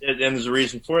he's. And there's a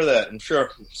reason for that, I'm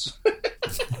sure.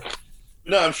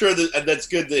 No, I'm sure that's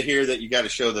good to hear that you got a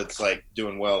show that's like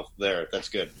doing well there. That's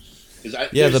good.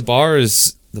 The bar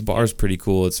is pretty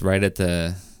cool. It's right at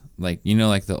the like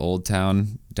the old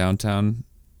town downtown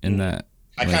in that.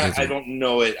 I don't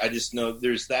know it. I just know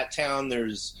there's that town.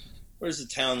 Where's the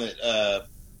town that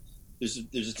there's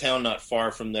a town not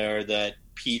far from there that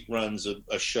Pete runs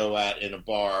a show at in a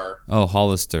bar. Oh,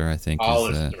 Hollister, I think.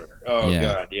 Hollister.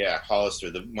 God, yeah,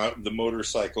 Hollister, the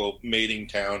motorcycle mating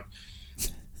town.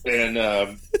 And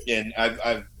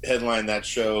I've headlined that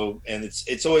show, and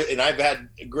it's always, and I've had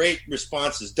great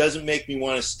responses. Doesn't make me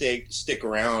want to stick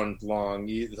around long.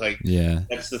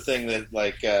 That's the thing that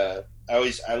like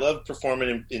I love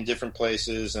performing in different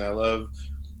places, and I love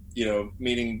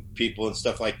meeting people and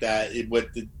stuff like that. But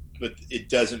it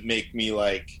doesn't make me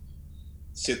like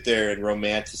sit there and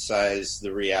romanticize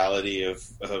the reality of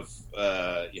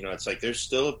it's like there's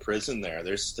still a prison there.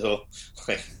 There's still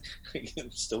like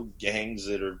still gangs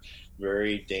that are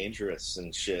very dangerous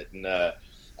and shit. And I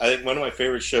think one of my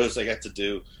favorite shows I got to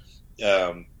do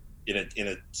in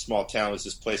a small town was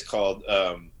this place called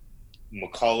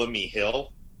McCallamy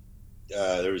Hill.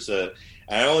 I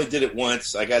only did it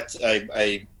once.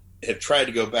 I have tried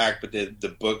to go back, but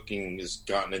the booking has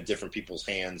gotten in different people's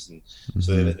hands, and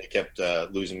so they kept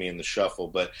losing me in the shuffle.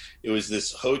 But it was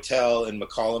this hotel in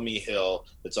McCallamy Hill.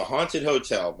 It's a haunted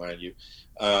hotel, mind you.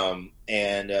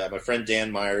 And my friend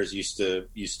Dan Myers used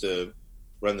to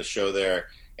run the show there,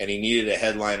 and he needed a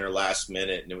headliner last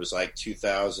minute, and it was like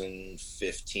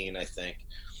 2015, I think.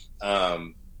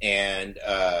 and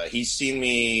he's seen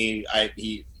me. I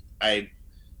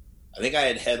think I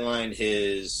had headlined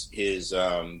his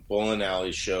bowling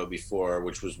alley show before,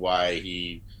 which was why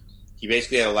he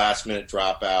basically had a last minute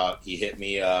dropout. He hit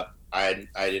me up. I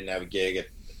didn't have a gig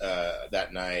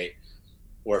that night,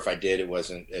 or if I did, it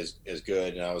wasn't as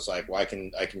good. And I was like, well, I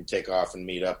can take off and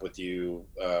meet up with you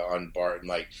on Barton,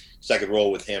 like, so I could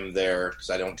roll with him there because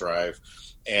I don't drive.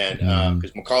 And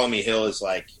because McCallamy Hill is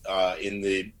like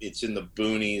it's in the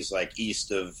boonies, like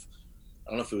east of, I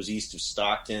don't know if it was east of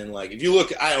Stockton. Like, if you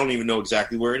look, I don't even know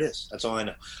exactly where it is. That's all I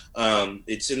know.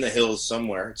 It's in the hills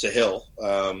somewhere. It's a hill.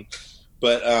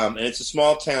 But and it's a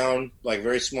small town, like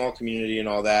very small community and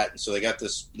all that. And so they got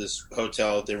this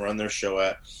hotel that they run their show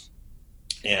at.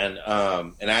 And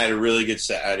I had a really good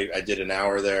set. I did an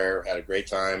hour there, had a great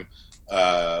time,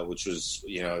 which was,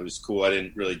 it was cool. I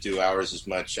didn't really do hours as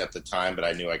much at the time, but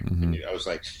I knew I was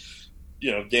like,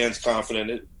 Dan's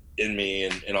confident in me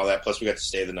and all that. Plus we got to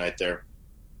stay the night there.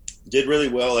 Did really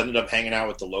well. Ended up hanging out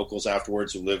with the locals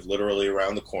afterwards who live literally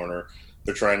around the corner.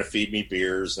 They're trying to feed me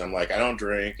beers, and I'm like, I don't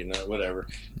drink, and whatever.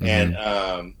 And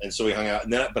so we hung out.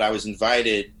 But I was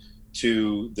invited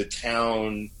to the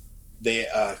town. They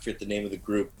I forget the name of the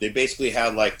group. They basically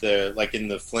had like in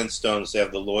the Flintstones, they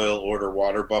have the Loyal Order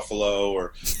Water Buffalo,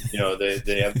 or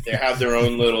they have their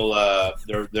own little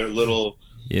their little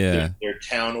their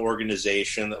town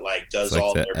organization that like does like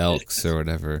all the their Elks business. or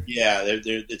whatever. Yeah,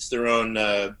 it's their own.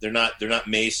 They're not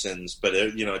Masons, but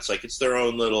it's their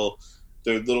own little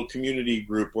community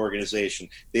group organization.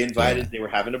 They invited. They were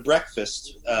having a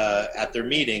breakfast at their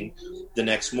meeting the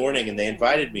next morning, and they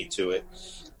invited me to it.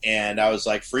 And I was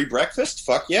like, free breakfast?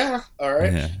 Fuck yeah. All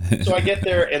right. Yeah. So I get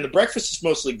there, and the breakfast is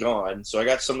mostly gone. So I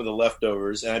got some of the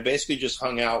leftovers, and I basically just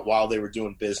hung out while they were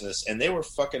doing business, and they were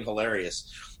fucking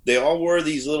hilarious. They all wore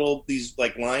these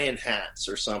like lion hats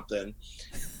or something.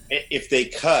 If they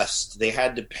cussed, they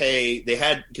had to pay.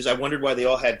 Because I wondered why they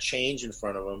all had change in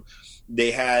front of them.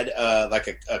 They had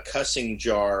like a cussing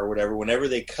jar or whatever. Whenever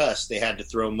they cussed, they had to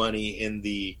throw money in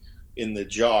the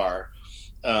jar.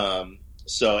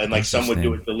 So, and like some would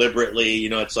do it deliberately,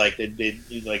 it's like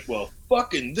they'd like, well,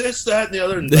 fucking this, that, and the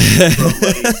other. And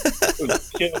it was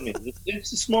killing me.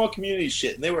 It's a small community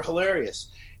shit, and they were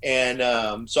hilarious.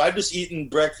 And so I've just eaten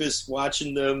breakfast,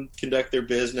 watching them conduct their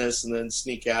business, and then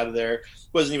sneak out of there. It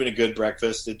wasn't even a good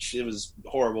breakfast. It was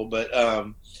horrible. But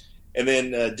and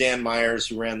then Dan Myers,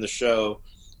 who ran the show,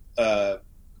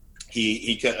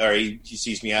 he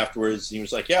sees me afterwards. And he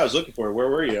was like, "Yeah, I was looking for it. Where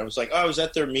were you?" I was like, "Oh, I was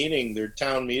at their meeting, their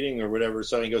town meeting or whatever."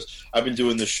 So he goes, "I've been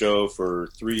doing this show for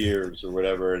 3 years or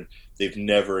whatever, and they've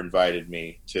never invited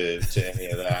me to any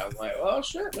of that." I'm like, "Well,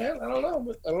 shit, man. I don't know.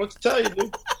 But I don't know what to tell you,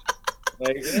 dude."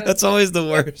 Like, yeah. That's always the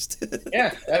worst.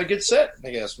 Yeah, I had a good set,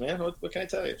 I guess, man. What can I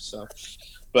tell you? So,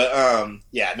 but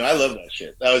yeah, no, I love that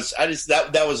shit. That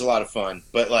was a lot of fun.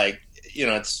 But like,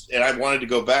 and I wanted to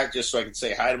go back just so I could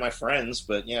say hi to my friends.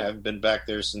 But yeah, I haven't been back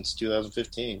there since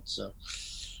 2015. So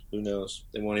who knows?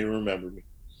 They won't even remember me.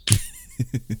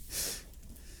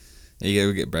 You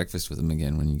gotta go get breakfast with them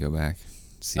again when you go back.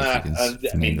 See if you can.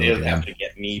 They don't have to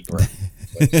get me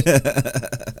breakfast.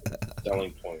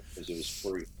 Selling point because it was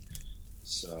free.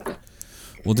 So,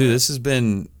 well, dude, this has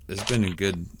been a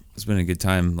good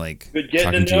time. Like, good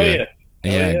getting to know you.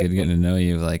 Yeah, good getting to know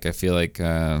you. Like, I feel like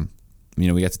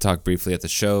we got to talk briefly at the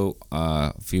show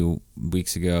a few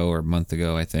weeks ago or a month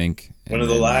ago, I think. One of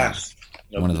the last.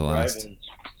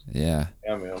 Yeah.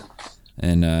 Yeah, man.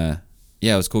 And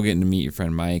it was cool getting to meet your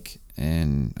friend Mike,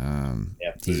 and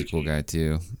he's a cool guy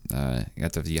too.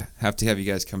 Have to have you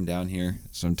guys come down here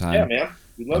sometime. Yeah, man.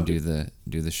 We'd love to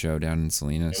do the show down in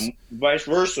Salinas. And vice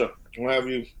versa. We'll have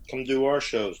you come do our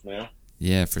shows, man.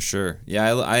 Yeah, for sure.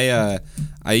 Yeah,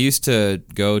 I used to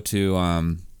go to.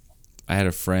 I had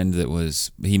a friend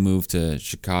he moved to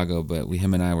Chicago, but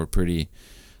him and I were pretty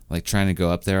like trying to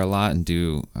go up there a lot and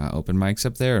do open mics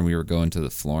up there, and we were going to the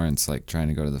Florence, like trying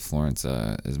to go to the Florence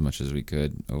as much as we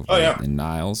could over in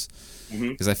Niles.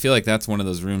 Because I feel like that's one of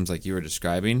those rooms like you were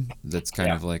describing that's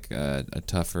kind of like a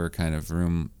tougher kind of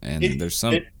room, and there's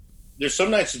some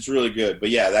nights it's really good, but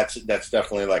yeah, that's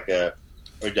definitely like a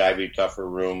divey tougher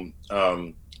room.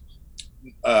 Have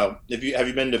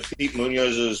you been to Pete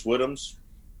Munoz's Woodham's?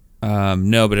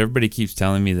 No, but everybody keeps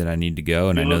telling me that I need to go,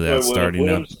 and I know that's starting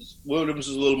up. Woodham's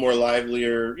is a little more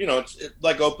livelier, it's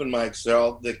like open mics.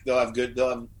 They'll have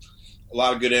a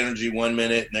lot of good energy 1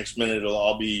 minute. Next minute it'll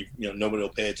all be, nobody will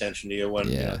pay attention to you.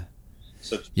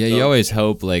 So you always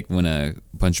hope, like, when a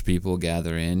bunch of people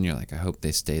gather in, you're like, I hope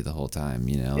they stay the whole time,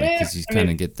 because you kind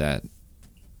of get that.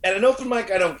 At an open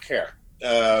mic, I don't care.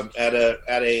 At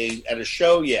a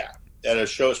show, yeah. at a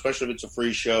show, especially if it's a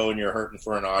free show and you're hurting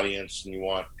for an audience and you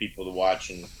want people to watch,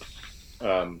 and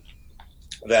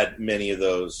I've had many of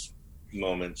those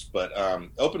moments. But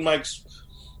open mics,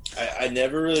 I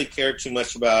never really cared too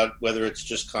much about whether it's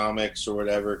just comics or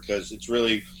whatever, because it's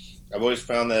really, I've always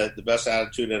found that the best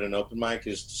attitude at an open mic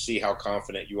is to see how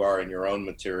confident you are in your own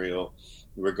material,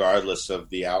 regardless of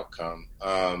the outcome.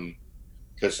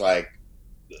 Because like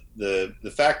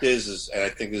the fact is, and I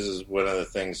think this is one of the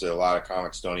things that a lot of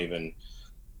comics don't even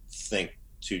think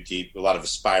too deep. A lot of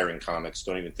aspiring comics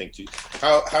don't even think too.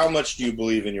 How much do you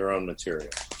believe in your own material?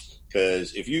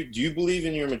 Because do you believe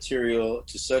in your material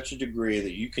to such a degree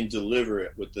that you can deliver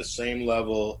it with the same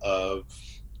level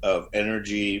of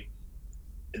energy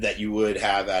that you would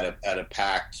have at a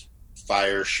packed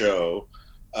fire show?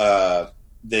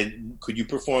 Then could you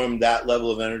perform that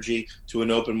level of energy to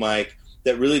an open mic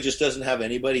that really just doesn't have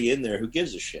anybody in there who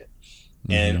gives a shit?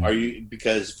 Mm-hmm. And are you?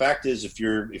 Because the fact is, if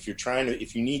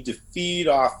you need to feed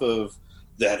off of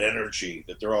that energy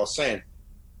that they're all saying,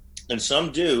 and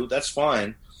some do, that's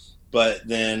fine. But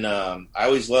then I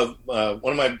always love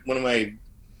one of my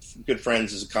good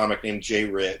friends is a comic named Jay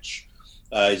Rich.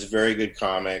 He's a very good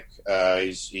comic.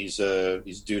 He's a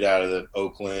dude out of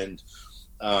Oakland.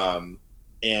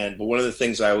 But one of the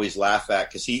things I always laugh at,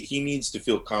 because he needs to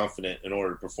feel confident in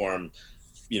order to perform,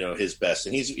 his best.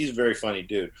 And he's a very funny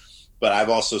dude. But I've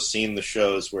also seen the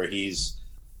shows where he's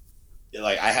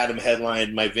like, I had him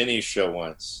headline my Vinny's show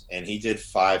once, and he did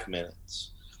 5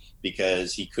 minutes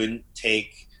because he couldn't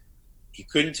take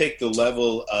the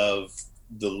level of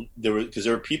because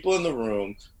there were people in the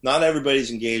room. Not everybody's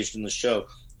engaged in the show.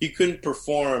 He couldn't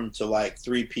perform to like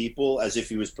 3 people as if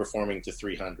he was performing to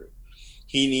 300.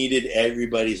 He needed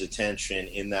everybody's attention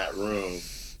in that room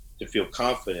to feel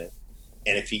confident.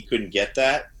 And if he couldn't get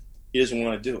that, he doesn't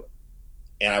want to do it.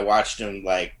 And I watched him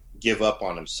like give up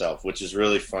on himself, which is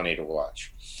really funny to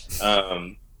watch.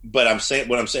 But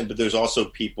there's also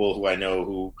people who I know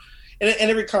who, and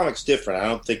every comic's different. I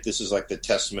don't think this is like the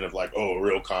testament of like, oh, a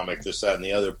real comic, this, that, and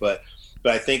the other. But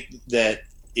I think that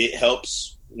it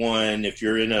helps one if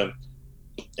you're in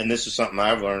and this is something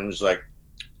I've learned, is like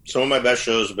some of my best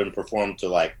shows have been performed to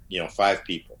like, 5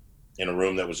 people in a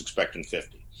room that was expecting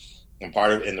 50. And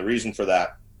the reason for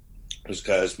that was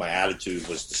because my attitude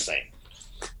was the same.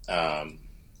 A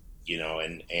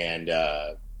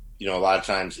lot of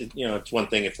times, it's one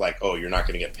thing if like, oh, you're not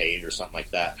going to get paid or something like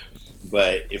that.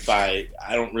 But if I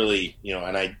don't really,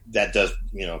 that does,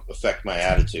 affect my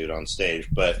attitude on stage.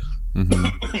 But for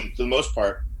the most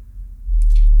part,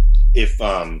 if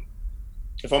I'm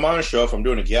on a show, if I'm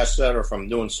doing a guest set, or if I'm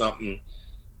doing something,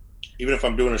 even if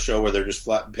I'm doing a show where they're just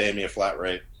paying me a flat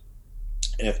rate,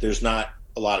 and if there's not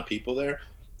a lot of people there,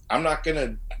 I'm not going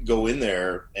to go in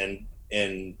there and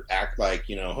act like,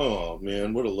 oh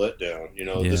man, what a letdown.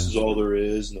 This is all there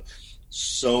is. And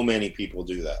so many people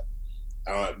do that.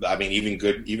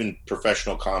 Even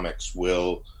professional comics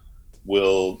will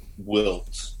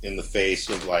wilt in the face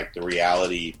of like the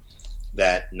reality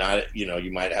that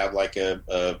you might have like a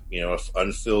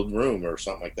unfilled room or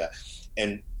something like that.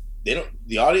 And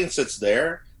the audience that's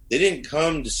there, they didn't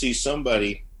come to see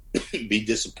somebody be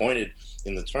disappointed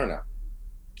in the turnout.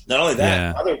 Not only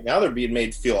that, now they're being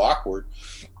made to feel awkward.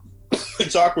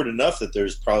 It's awkward enough that they're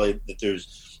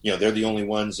the only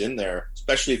ones in there,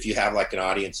 especially if you have like an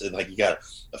audience and like you got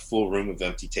a full room of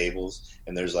empty tables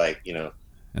and there's like, and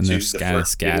they're kind of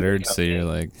scattered. So you're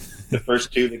like the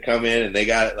first 2 that come in and they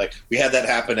got it. Like we had that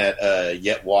happen at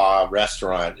Yet Wah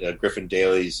restaurant, Griffin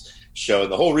Daly's show.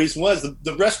 And the whole reason was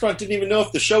the restaurant didn't even know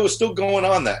if the show was still going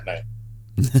on that night.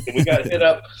 And we got hit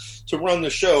up to run the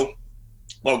show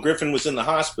while Griffin was in the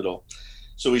hospital.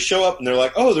 So we show up and they're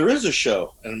like, oh, there is a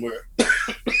show. And we're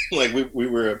like,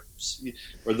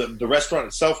 the restaurant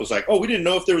itself was like, oh, we didn't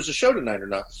know if there was a show tonight or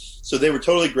not. So they were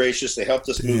totally gracious. They helped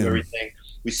us move everything.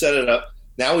 We set it up.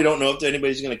 Now we don't know if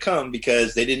anybody's going to come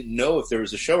because they didn't know if there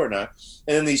was a show or not.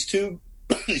 And then these two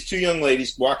young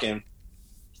ladies walk in,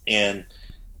 and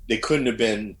they couldn't have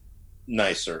been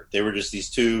nicer. They were just these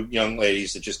 2 young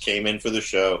ladies that just came in for the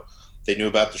show. They knew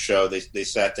about the show. They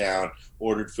sat down,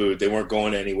 ordered food. They weren't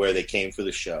going anywhere. They came for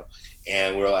the show.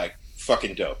 And we're like,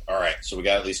 fucking dope. All right, so we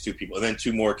got at least 2 people. And then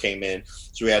 2 more came in.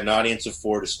 So we had an audience of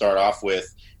 4 to start off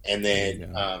with. And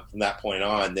then from that point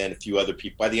on, then a few other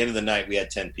people. By the end of the night, we had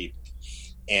 10 people.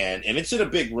 And it's in a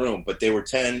big room, but they were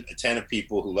 10 of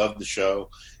people who loved the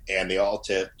show, and they all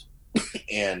tipped.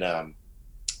 And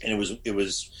it was,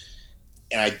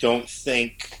 and I don't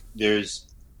think there's,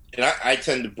 and I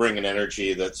tend to bring an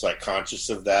energy that's like conscious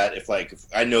of that. If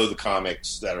I know the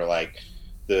comics that are like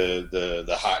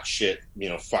the hot shit,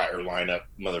 fire lineup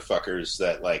motherfuckers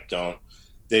that like don't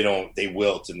they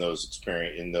wilt in those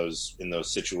in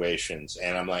those situations.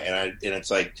 And I'm like, and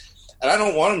it's like, and I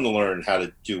don't want them to learn how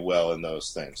to do well in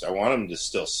those things. I want them to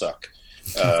still suck.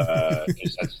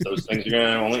 Those things are going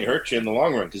to only hurt you in the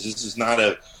long run, because it's not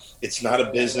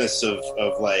a business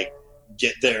of like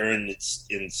get there and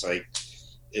it's like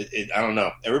I don't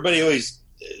know. Everybody always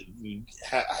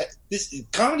this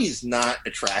comedy is not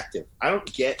attractive. I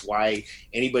don't get why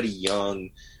anybody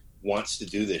young wants to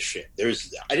do this shit.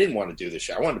 I didn't want to do this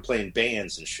shit. I wanted to play in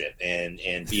bands and shit and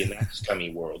be in that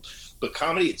scummy world. But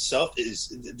comedy itself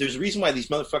there's a reason why these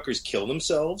motherfuckers kill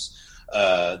themselves.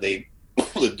 They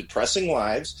live depressing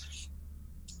lives,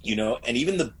 and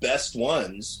even the best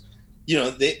ones,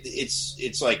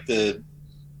 it's like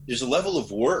there's a level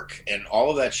of work and all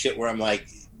of that shit where I'm like,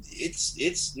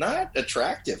 it's not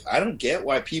attractive. I don't get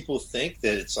why people think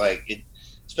that it's like it,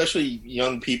 especially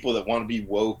young people that want to be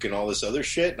woke and all this other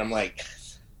shit. And I'm like,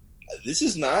 this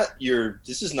is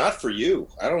not for you.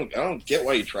 I don't get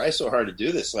why you try so hard to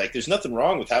do this. Like, there's nothing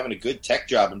wrong with having a good tech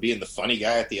job and being the funny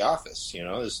guy at the office.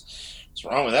 What's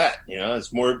wrong with that?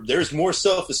 There's more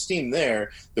self-esteem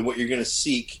there than what you're going to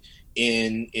seek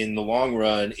in the long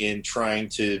run in trying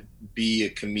to be a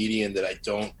comedian that I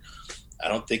don't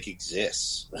think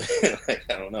exists. Like,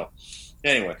 I don't know.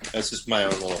 Anyway, that's just my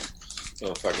own little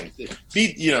fucking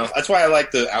that's why I like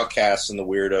the outcasts and the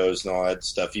weirdos and all that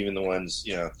stuff, even the ones,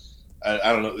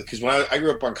 I don't know, because when I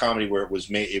grew up on comedy where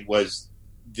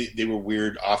they were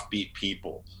weird offbeat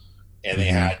people and they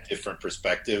had different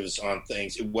perspectives on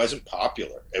things. It wasn't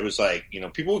popular. It was like,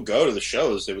 people would go to the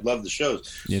shows, they would love the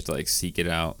shows. You have to like seek it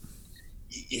out.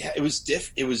 Yeah, it was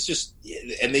it was just,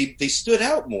 and they stood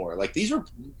out more. Like, these were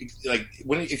like,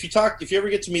 if you ever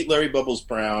get to meet Larry Bubbles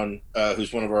Brown,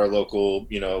 who's one of our local,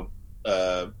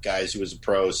 guys who was a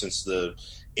pro since the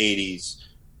 80s,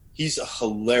 he's a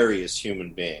hilarious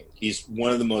human being. He's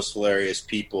one of the most hilarious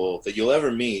people that you'll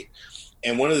ever meet.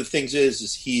 And one of the things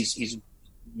is he's a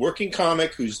working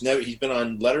comic he's been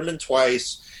on Letterman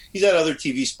twice. He's had other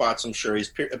TV spots, I'm sure.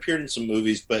 He's appeared in some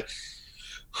movies, but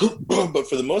for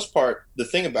the most part, the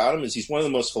thing about him is he's one of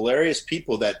the most hilarious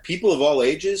people that people of all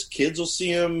ages, kids will see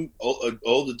him,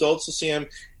 old adults will see him,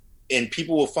 and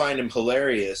people will find him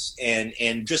hilarious. And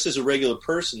just as a regular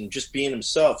person, just being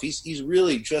himself, he's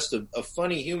really just a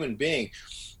funny human being.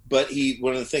 But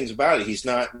one of the things about it, he's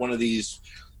not one of these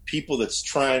people that's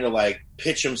trying to like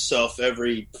pitch himself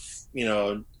every,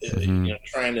 trying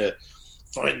to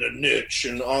find a niche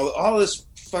and all this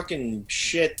fucking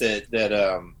shit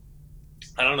that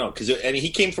I don't know, and he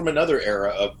came from another era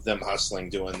of them hustling,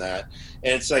 doing that,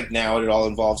 and it's like now it all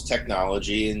involves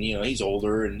technology, and he's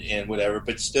older and whatever,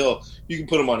 but still, you can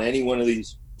put him on any one of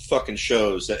these fucking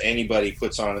shows that anybody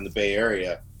puts on in the Bay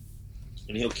Area,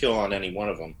 and he'll kill on any one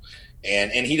of them,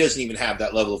 and he doesn't even have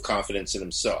that level of confidence in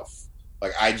himself.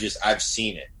 Like, I've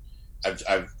seen it,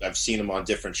 I've seen him on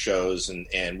different shows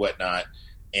and whatnot,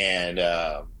 and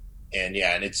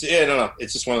it's, I don't know,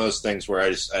 it's just one of those things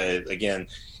where again,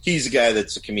 he's a guy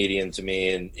that's a comedian to me,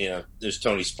 and there's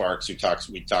Tony Sparks we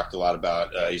talked a lot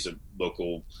about. He's a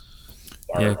local.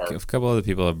 A couple other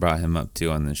people have brought him up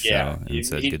too on this show and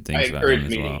said good things about him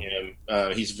as well.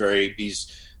 Him.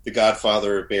 He's the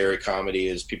godfather of Bay Area comedy,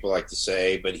 as people like to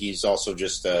say, but he's also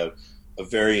just a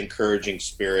very encouraging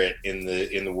spirit in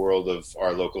the world of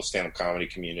our local stand-up comedy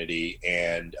community,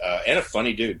 and a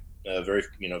funny dude,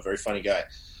 very funny guy.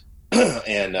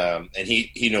 and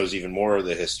he knows even more of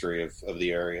the history of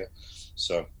the area.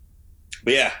 So,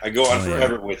 but yeah, I go on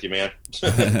forever with you, man.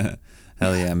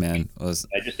 Hell yeah, man! I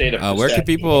just ate a where can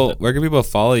people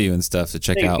follow you and stuff to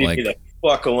check out? Like, the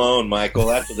fuck alone, Michael.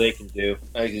 That's what they can do.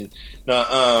 You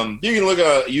can look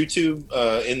at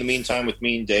YouTube. In the meantime, with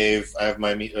Mean Dave, I have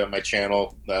my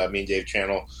channel, Mean Dave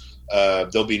channel.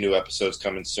 There'll be new episodes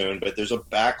coming soon, but there's a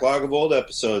backlog of old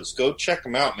episodes. Go check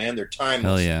them out, man. They're timeless.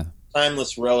 Hell yeah.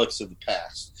 Timeless relics of the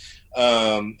past.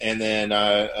 And then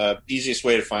easiest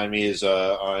way to find me is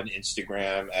on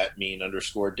Instagram at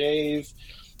mean_Dave.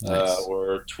 Nice.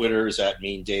 Or Twitter is at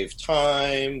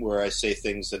meandavetime, where I say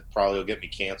things that probably will get me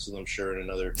canceled, I'm sure, in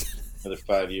another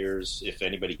 5 years, if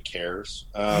anybody cares.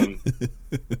 I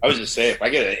was just saying, if I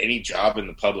get any job in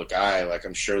the public eye, like,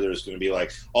 I'm sure there's going to be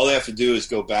like, all they have to do is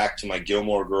go back to my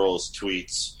Gilmore Girls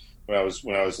tweets when I was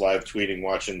live tweeting,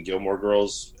 watching Gilmore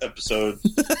Girls episodes.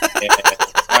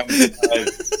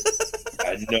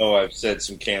 I know I've said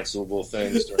some cancelable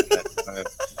things during that time.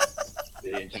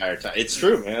 The entire time. It's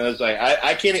true, man. It's like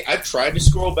I can't. I've tried to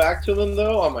scroll back to them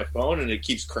though on my phone, and it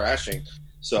keeps crashing.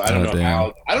 So I don't know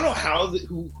how. I don't know how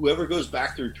whoever goes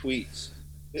back through tweets,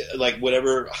 like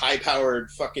whatever high-powered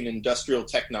fucking industrial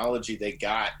technology they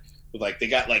got like they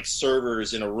got like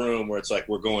servers in a room where it's like,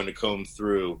 we're going to comb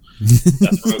through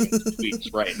Seth Rogen's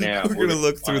tweets right now. We're gonna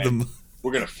look through them.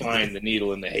 We're gonna find the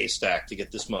needle in the haystack to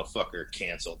get this motherfucker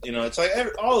canceled. You know, it's like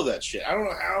all of that shit. I don't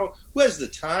know who has the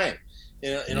time.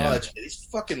 You know, and all that shit. These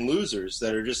fucking losers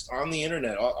that are just on the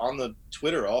internet, on the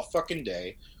Twitter all fucking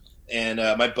day. And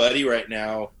my buddy right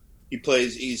now, he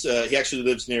actually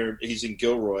lives he's in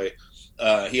Gilroy.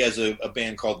 He has a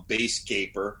band called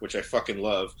Bassgaper, which I fucking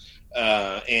love.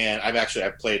 And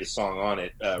I've played a song on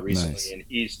it recently. Nice. And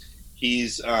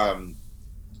he's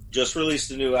just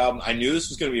released a new album. I knew this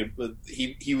was going to be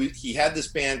he had this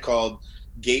band called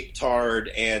Gape Tard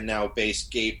and now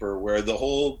Bassgaper, where the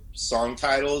whole song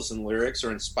titles and lyrics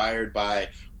are inspired by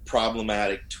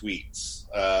problematic tweets.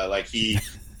 Like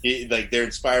they're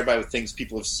inspired by things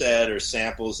people have said or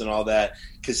samples and all that,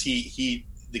 because the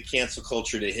cancel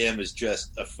culture to him is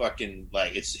just a fucking,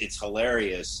 like, it's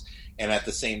hilarious, and at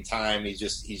the same time he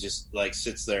just like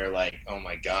sits there like, oh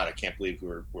my god, I can't believe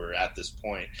we're at this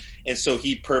point. And so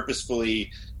he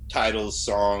purposefully titles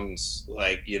songs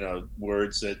like, you know,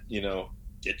 words that, you know,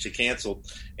 get you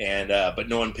canceled, and but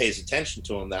no one pays attention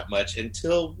to him that much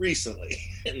until recently.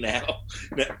 And now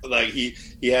like he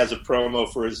has a promo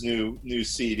for his new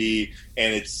CD,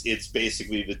 and it's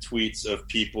basically the tweets of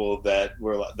people that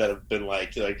have been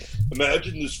like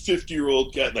imagine this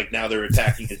 50-year-old guy, like, now they're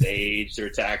attacking his age, they're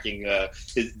attacking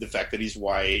the fact that he's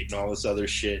white and all this other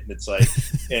shit, and it's like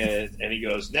and he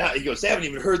goes, they haven't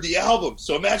even heard the album,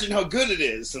 so imagine how good it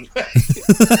is. And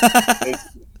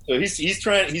so he's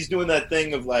doing that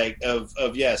thing of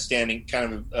standing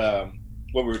kind of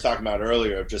what we were talking about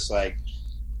earlier, of just like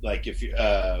if you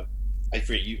I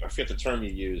forget the term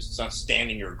you used. It's not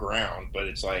standing your ground, but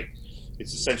it's like,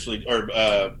 it's essentially,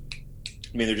 they're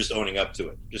just owning up to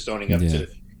it, to it.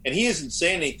 And he isn't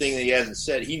saying anything that he hasn't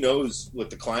said. He knows what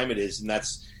the climate is, and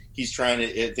he's trying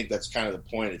to. I think that's kind of the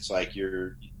point. It's like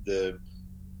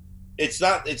it's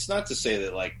not to say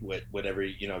that like whatever,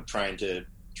 you know, trying to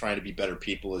be better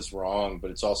people is wrong, but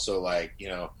it's also like, you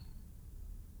know,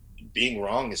 being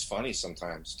wrong is funny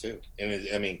sometimes too.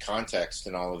 And context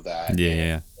and all of that.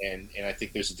 Yeah. And I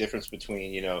think there's a difference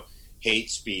between, you know, hate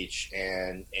speech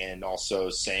and also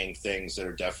saying things that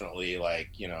are definitely like,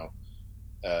 you know,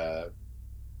 that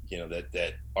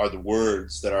are the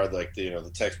words that are like the, you know,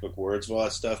 the textbook words of all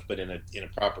that stuff, but in a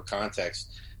proper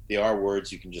context, they are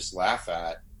words you can just laugh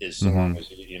at, as long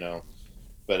as you know.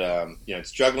 But you know,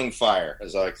 it's juggling fire,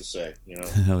 as I like to say. You know,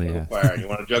 hell yeah. Fire. You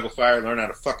want to juggle fire? Learn how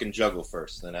to fucking juggle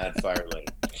first, then add fire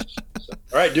later. So,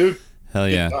 all right, dude. Hell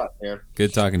yeah.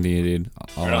 Good talking to you, dude.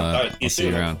 I'll see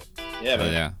you around. Yeah,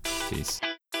 man. Yeah. Peace.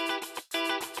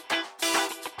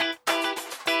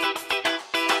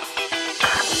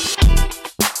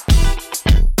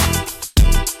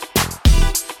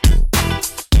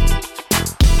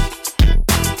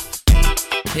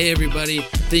 Hey everybody,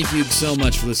 thank you so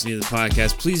much for listening to the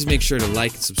podcast. Please make sure to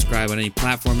like and subscribe on any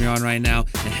platform you're on right now,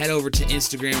 and head over to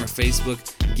Instagram or Facebook.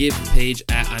 Give the page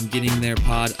at I'm Getting There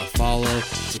Pod a follow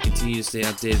to continue to stay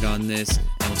updated on this,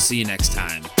 and we'll see you next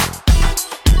time.